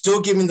 still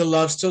giving the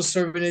love, still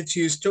serving it to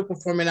you, still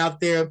performing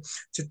out there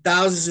to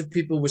thousands of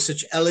people with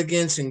such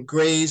elegance and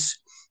grace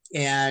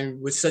and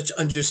with such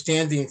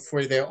understanding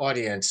for their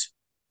audience.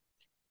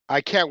 I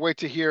can't wait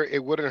to hear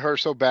It Wouldn't Hurt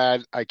So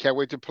Bad. I can't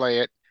wait to play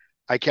it.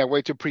 I can't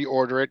wait to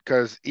pre-order it,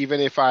 because even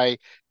if I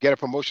get a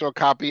promotional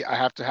copy, I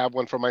have to have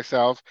one for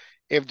myself.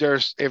 If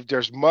there's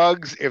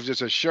mugs, if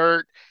there's a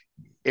shirt,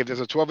 if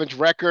there's a 12-inch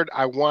record,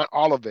 I want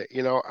all of it,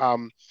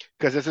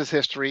 because this is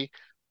history.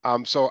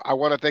 So I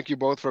want to thank you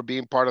both for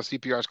being part of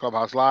CPR's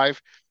Clubhouse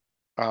Live.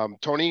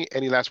 Tony,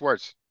 any last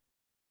words?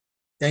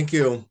 Thank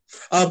you.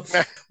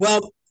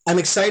 Well, I'm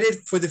excited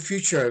for the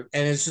future,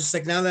 and it's just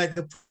like, now that I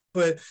can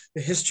put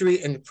the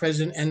history and the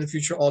present and the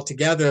future all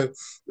together,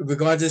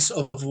 regardless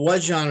of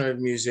what genre of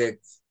music,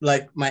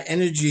 like my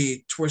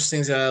energy towards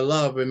things that I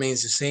love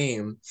remains the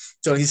same.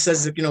 So he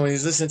says that, when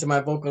he's listening to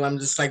my vocal, I'm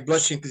just like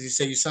blushing, because he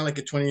said, you sound like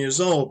you're 20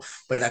 years old,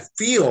 but I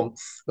feel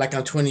like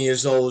I'm 20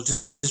 years old,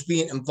 just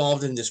being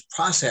involved in this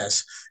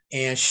process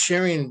and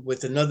sharing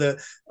with another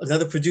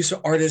producer,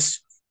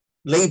 artist,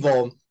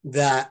 label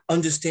that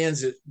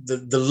understands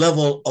the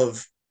level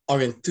of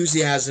our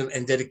enthusiasm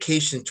and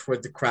dedication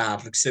toward the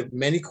craft. Like I said,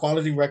 many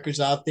quality records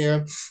out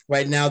there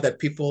right now that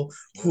people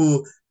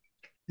who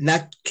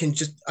are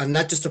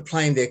not just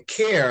applying their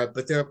care,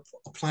 but they're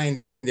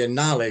applying their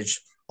knowledge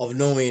of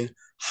knowing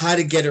how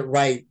to get it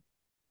right.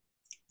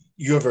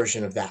 Your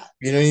version of that,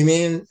 you know what I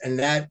mean? And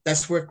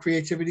that's where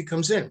creativity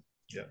comes in.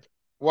 Yeah.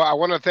 Well, I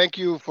want to thank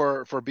you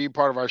for being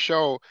part of our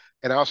show,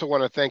 and I also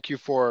want to thank you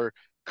for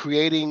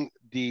creating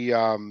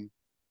the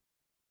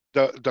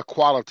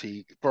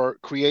quality, for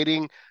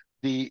creating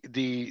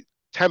the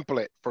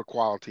template for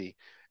quality.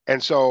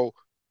 And so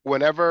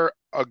whenever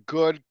a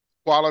good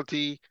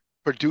quality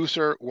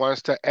producer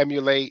wants to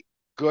emulate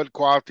good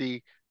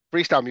quality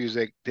freestyle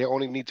music, they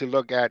only need to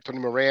look at Tony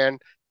Moran,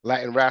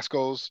 Latin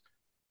Rascals,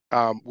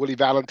 Willie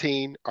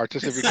Valentine,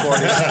 Artistic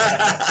Recordings.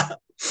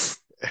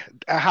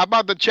 How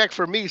about the check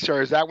for me,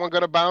 sir? Is that one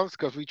going to bounce?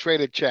 Because we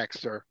traded checks,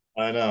 sir.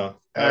 I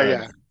know.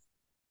 Yeah.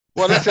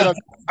 Well, listen,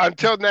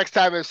 until next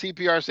time, it's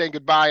CPR saying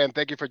goodbye, and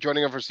thank you for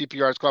joining us for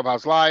CPR's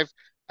Clubhouse Live.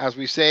 As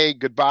we say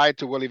goodbye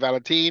to Willie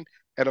Valentine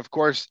and, of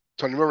course,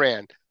 Tony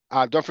Moran.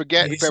 Don't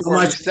forget,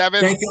 February 7th.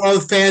 Thank you, all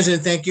the fans,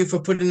 and thank you for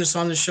putting us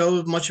on the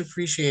show. Much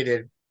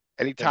appreciated.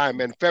 Anytime.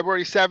 And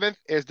February 7th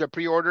is the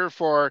pre-order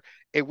for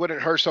It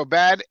Wouldn't Hurt So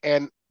Bad.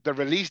 And the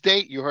release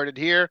date, you heard it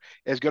here,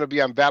 is going to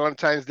be on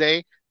Valentine's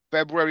Day,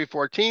 February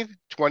 14th,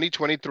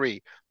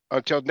 2023.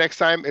 Until next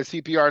time, it's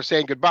CPR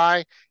saying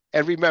goodbye.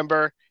 And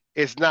remember,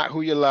 it's not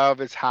who you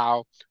love, it's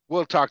how.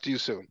 We'll talk to you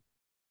soon.